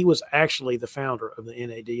that, but he was actually the founder of the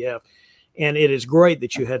NADF. And it is great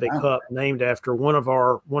that you have a cup named after one of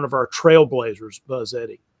our trailblazers, Buzz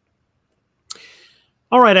Eddy.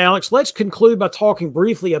 All right, Alex, let's conclude by talking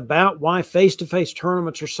briefly about why face-to-face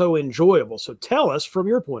tournaments are so enjoyable. So tell us from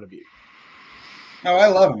your point of view. Oh, I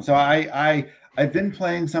love them. So I've been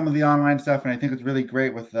playing some of the online stuff, and I think it's really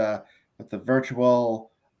great with the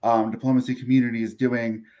virtual diplomacy community is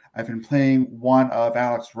doing. I've been playing one of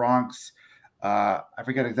Alex Ronk's. I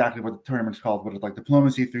forget exactly what the tournament's called, but it's like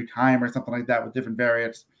Diplomacy Through Time or something like that with different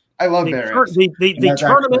variants. I love variants.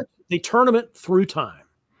 The tournament through time.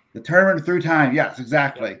 The tournament through time. Yes,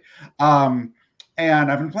 exactly. And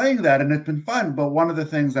I've been playing that, and it's been fun. But one of the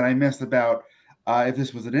things that I miss about if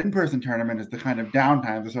this was an in-person tournament is the kind of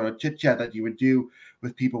downtime, the sort of chit-chat that you would do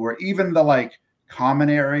with people, where even the like common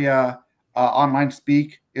area online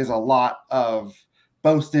speak is a lot of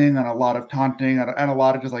boasting and a lot of taunting and a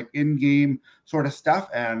lot of just like in-game sort of stuff.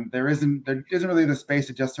 And there isn't really the space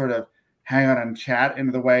to just sort of hang out and chat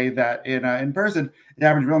in the way that in person it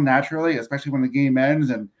happens real naturally, especially when the game ends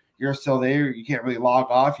and you're still there. You can't really log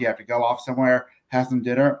off. You have to go off somewhere, have some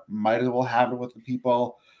dinner. Might as well have it with the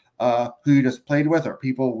people who you just played with, or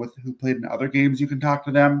people who played in other games. You can talk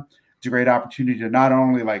to them. It's a great opportunity to not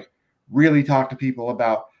only like really talk to people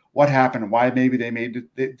about what happened, why maybe they made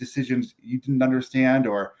decisions you didn't understand,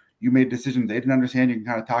 or you made decisions they didn't understand. You can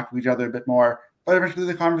kind of talk to each other a bit more, but eventually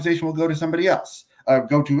the conversation will go to somebody else,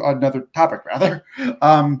 go to another topic rather.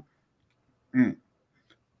 I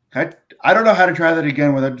don't know how to try that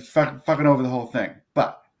again without just fucking over the whole thing,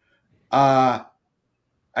 but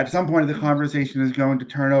at some point the conversation is going to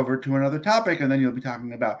turn over to another topic, and then you'll be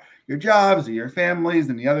talking about your jobs or your families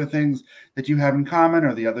and the other things that you have in common,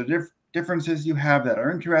 or the other differences you have that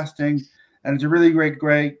are interesting. And it's a really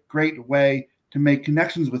great way to make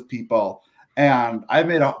connections with people. And I've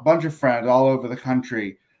made a bunch of friends all over the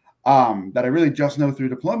country that I really just know through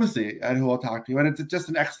diplomacy and who I'll talk to. And it's just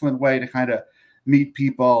an excellent way to kind of meet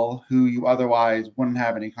people who you otherwise wouldn't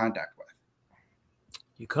have any contact with.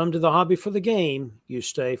 You come to the hobby for the game, you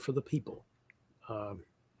stay for the people.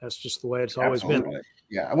 That's just the way it's always been.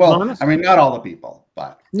 Yeah. Well, honestly, I mean, not all the people,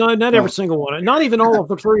 but no, not every single one. Not even all of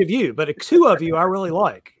the three of you, but two of you I really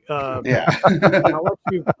like. Yeah.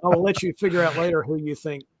 I'll let you figure out later who you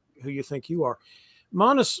think you are.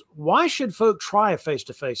 Manus, why should folk try a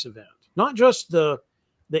face-to-face event? Not just the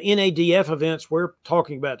NADF events we're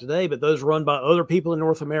talking about today, but those run by other people in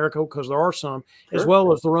North America, because there are some, sure, as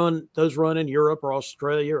well as those run in Europe or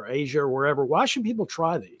Australia or Asia or wherever. Why should people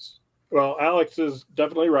try these? Well, Alex is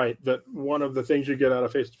definitely right that one of the things you get out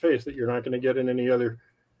of face-to-face that you're not going to get in any other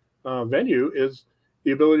venue is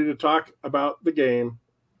the ability to talk about the game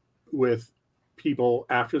with people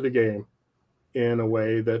after the game in a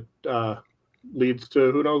way that leads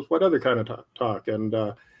to who knows what other kind of talk. And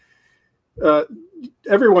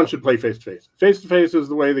everyone should play face-to-face. Face-to-face is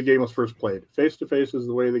the way the game was first played. Face-to-face is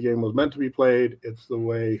the way the game was meant to be played. It's the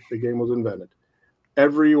way the game was invented.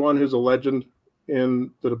 Everyone who's a legend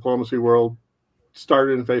in the diplomacy world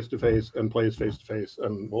started in face-to-face and plays face-to-face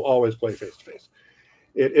and will always play face-to-face.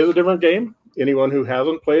 It is a different game. Anyone who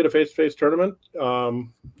hasn't played a face-to-face tournament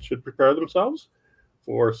should prepare themselves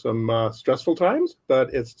for some stressful times,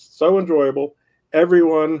 but it's so enjoyable.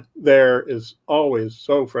 Everyone there is always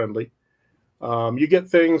so friendly. You get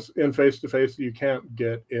things in face-to-face that you can't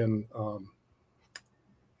get in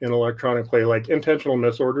electronic play, like intentional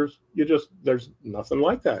misorders. There's nothing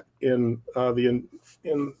like that in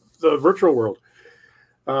the virtual world.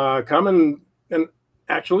 Come and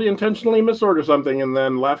actually intentionally misorder something and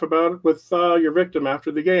then laugh about it with your victim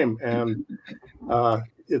after the game, and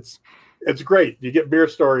it's great. You get beer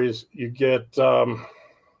stories, you get and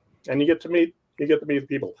you get to meet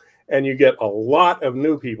people, and you get a lot of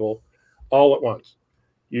new people all at once.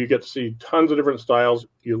 You get to see tons of different styles.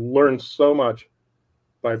 You learn so much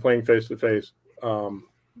by playing face-to-face.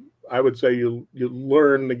 I would say you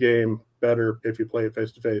learn the game better if you play it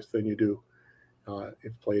face-to-face than you do if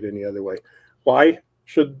you play it any other way. Why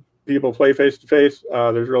should people play face-to-face?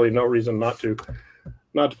 There's really no reason not to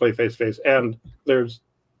play face-to-face. And there's,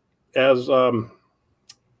 as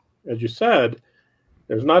you said,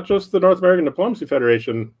 there's not just the North American Diplomacy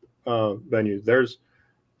Federation venues. There's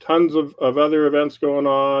tons of other events going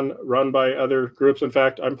on run by other groups. In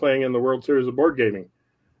fact, I'm playing in the World Series of Board Gaming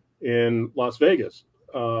in Las Vegas.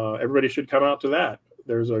 Everybody should come out to that.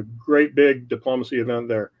 There's a great big diplomacy event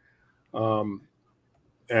there.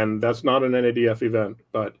 And that's not an NADF event,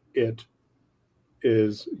 but it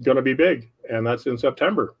is going to be big. And that's in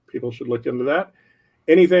September. People should look into that.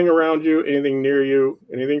 Anything around you, anything near you,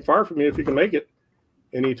 anything far from you, if you can make it,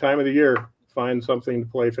 any time of the year, find something to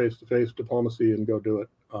play face-to-face diplomacy and go do it.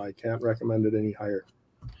 I can't recommend it any higher.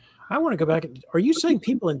 I want to go back. Are you saying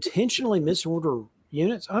people intentionally misorder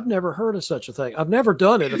units? I've never heard of such a thing. I've never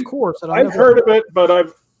done it, of course. And I've heard of it, but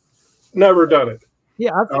I've never done it.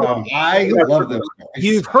 Yeah, I love this.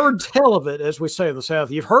 You've heard tell of it, as we say in the South.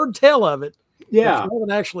 You've heard tell of it. Yeah, but you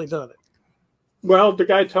haven't actually done it. Well, the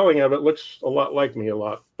guy telling of it looks a lot like me,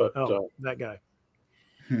 but that guy.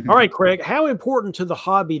 All right, Craig. How important to the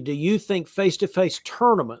hobby do you think face-to-face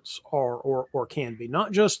tournaments are, or can be?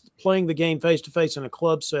 Not just playing the game face-to-face in a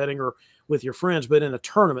club setting or with your friends, but in a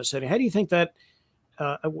tournament setting. How do you think that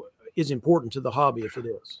is important to the hobby, if it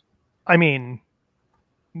is? I mean,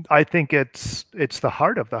 I think it's the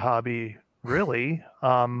heart of the hobby, really.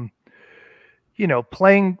 You know,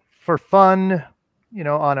 playing for fun, you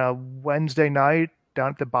know, on a Wednesday night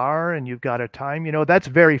down at the bar and you've got a time, you know, that's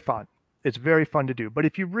very fun. It's very fun to do. But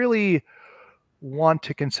if you really want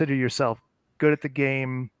to consider yourself good at the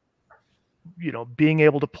game, you know, being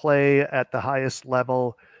able to play at the highest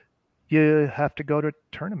level, you have to go to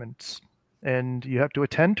tournaments and you have to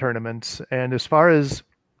attend tournaments. And as far as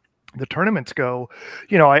the tournaments go,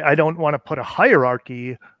 you know, I don't want to put a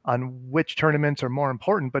hierarchy on which tournaments are more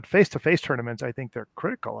important, but face-to-face tournaments, I think they're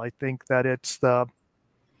critical. I think that it's the,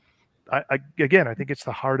 again, I think it's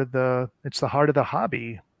the heart of the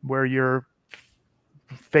hobby, where you're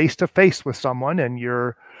face-to-face with someone and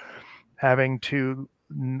you're having to,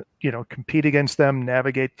 you know, compete against them,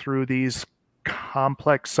 navigate through these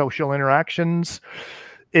complex social interactions.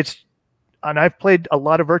 And I've played a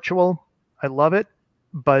lot of virtual. I love it.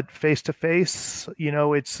 But face to face, you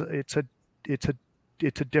know, it's a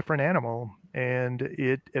different animal, and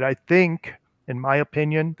I think, in my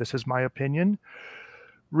opinion, this is my opinion,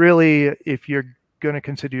 really, if you're going to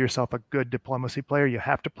consider yourself a good diplomacy player, you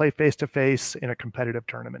have to play face to face in a competitive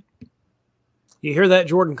tournament. You hear that,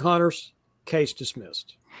 Jordan Connors? Case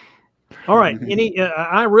dismissed. All right,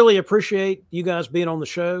 I really appreciate you guys being on the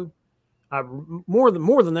show. More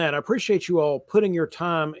than that, I appreciate you all putting your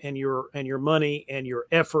time and your money and your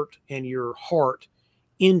effort and your heart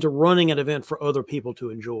into running an event for other people to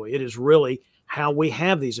enjoy. It is really how we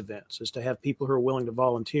have these events, is to have people who are willing to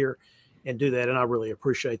volunteer and do that. And I really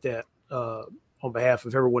appreciate that on behalf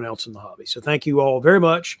of everyone else in the hobby. So thank you all very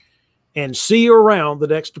much, and see you around the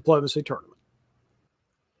next diplomacy tournament.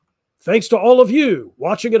 Thanks to all of you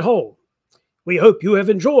watching at home. We hope you have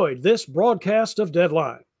enjoyed this broadcast of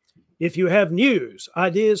Deadline. If you have news,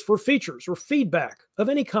 ideas for features, or feedback of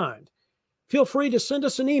any kind, feel free to send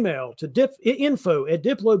us an email to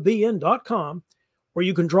info@diplobn.com, or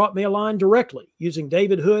you can drop me a line directly using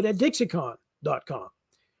davidhood@dixiecon.com.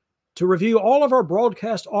 To review all of our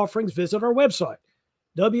broadcast offerings, visit our website,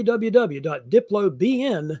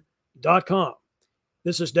 www.diplobn.com.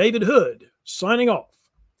 This is David Hood signing off.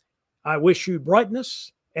 I wish you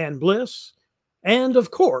brightness and bliss, and of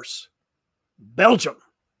course, Belgium.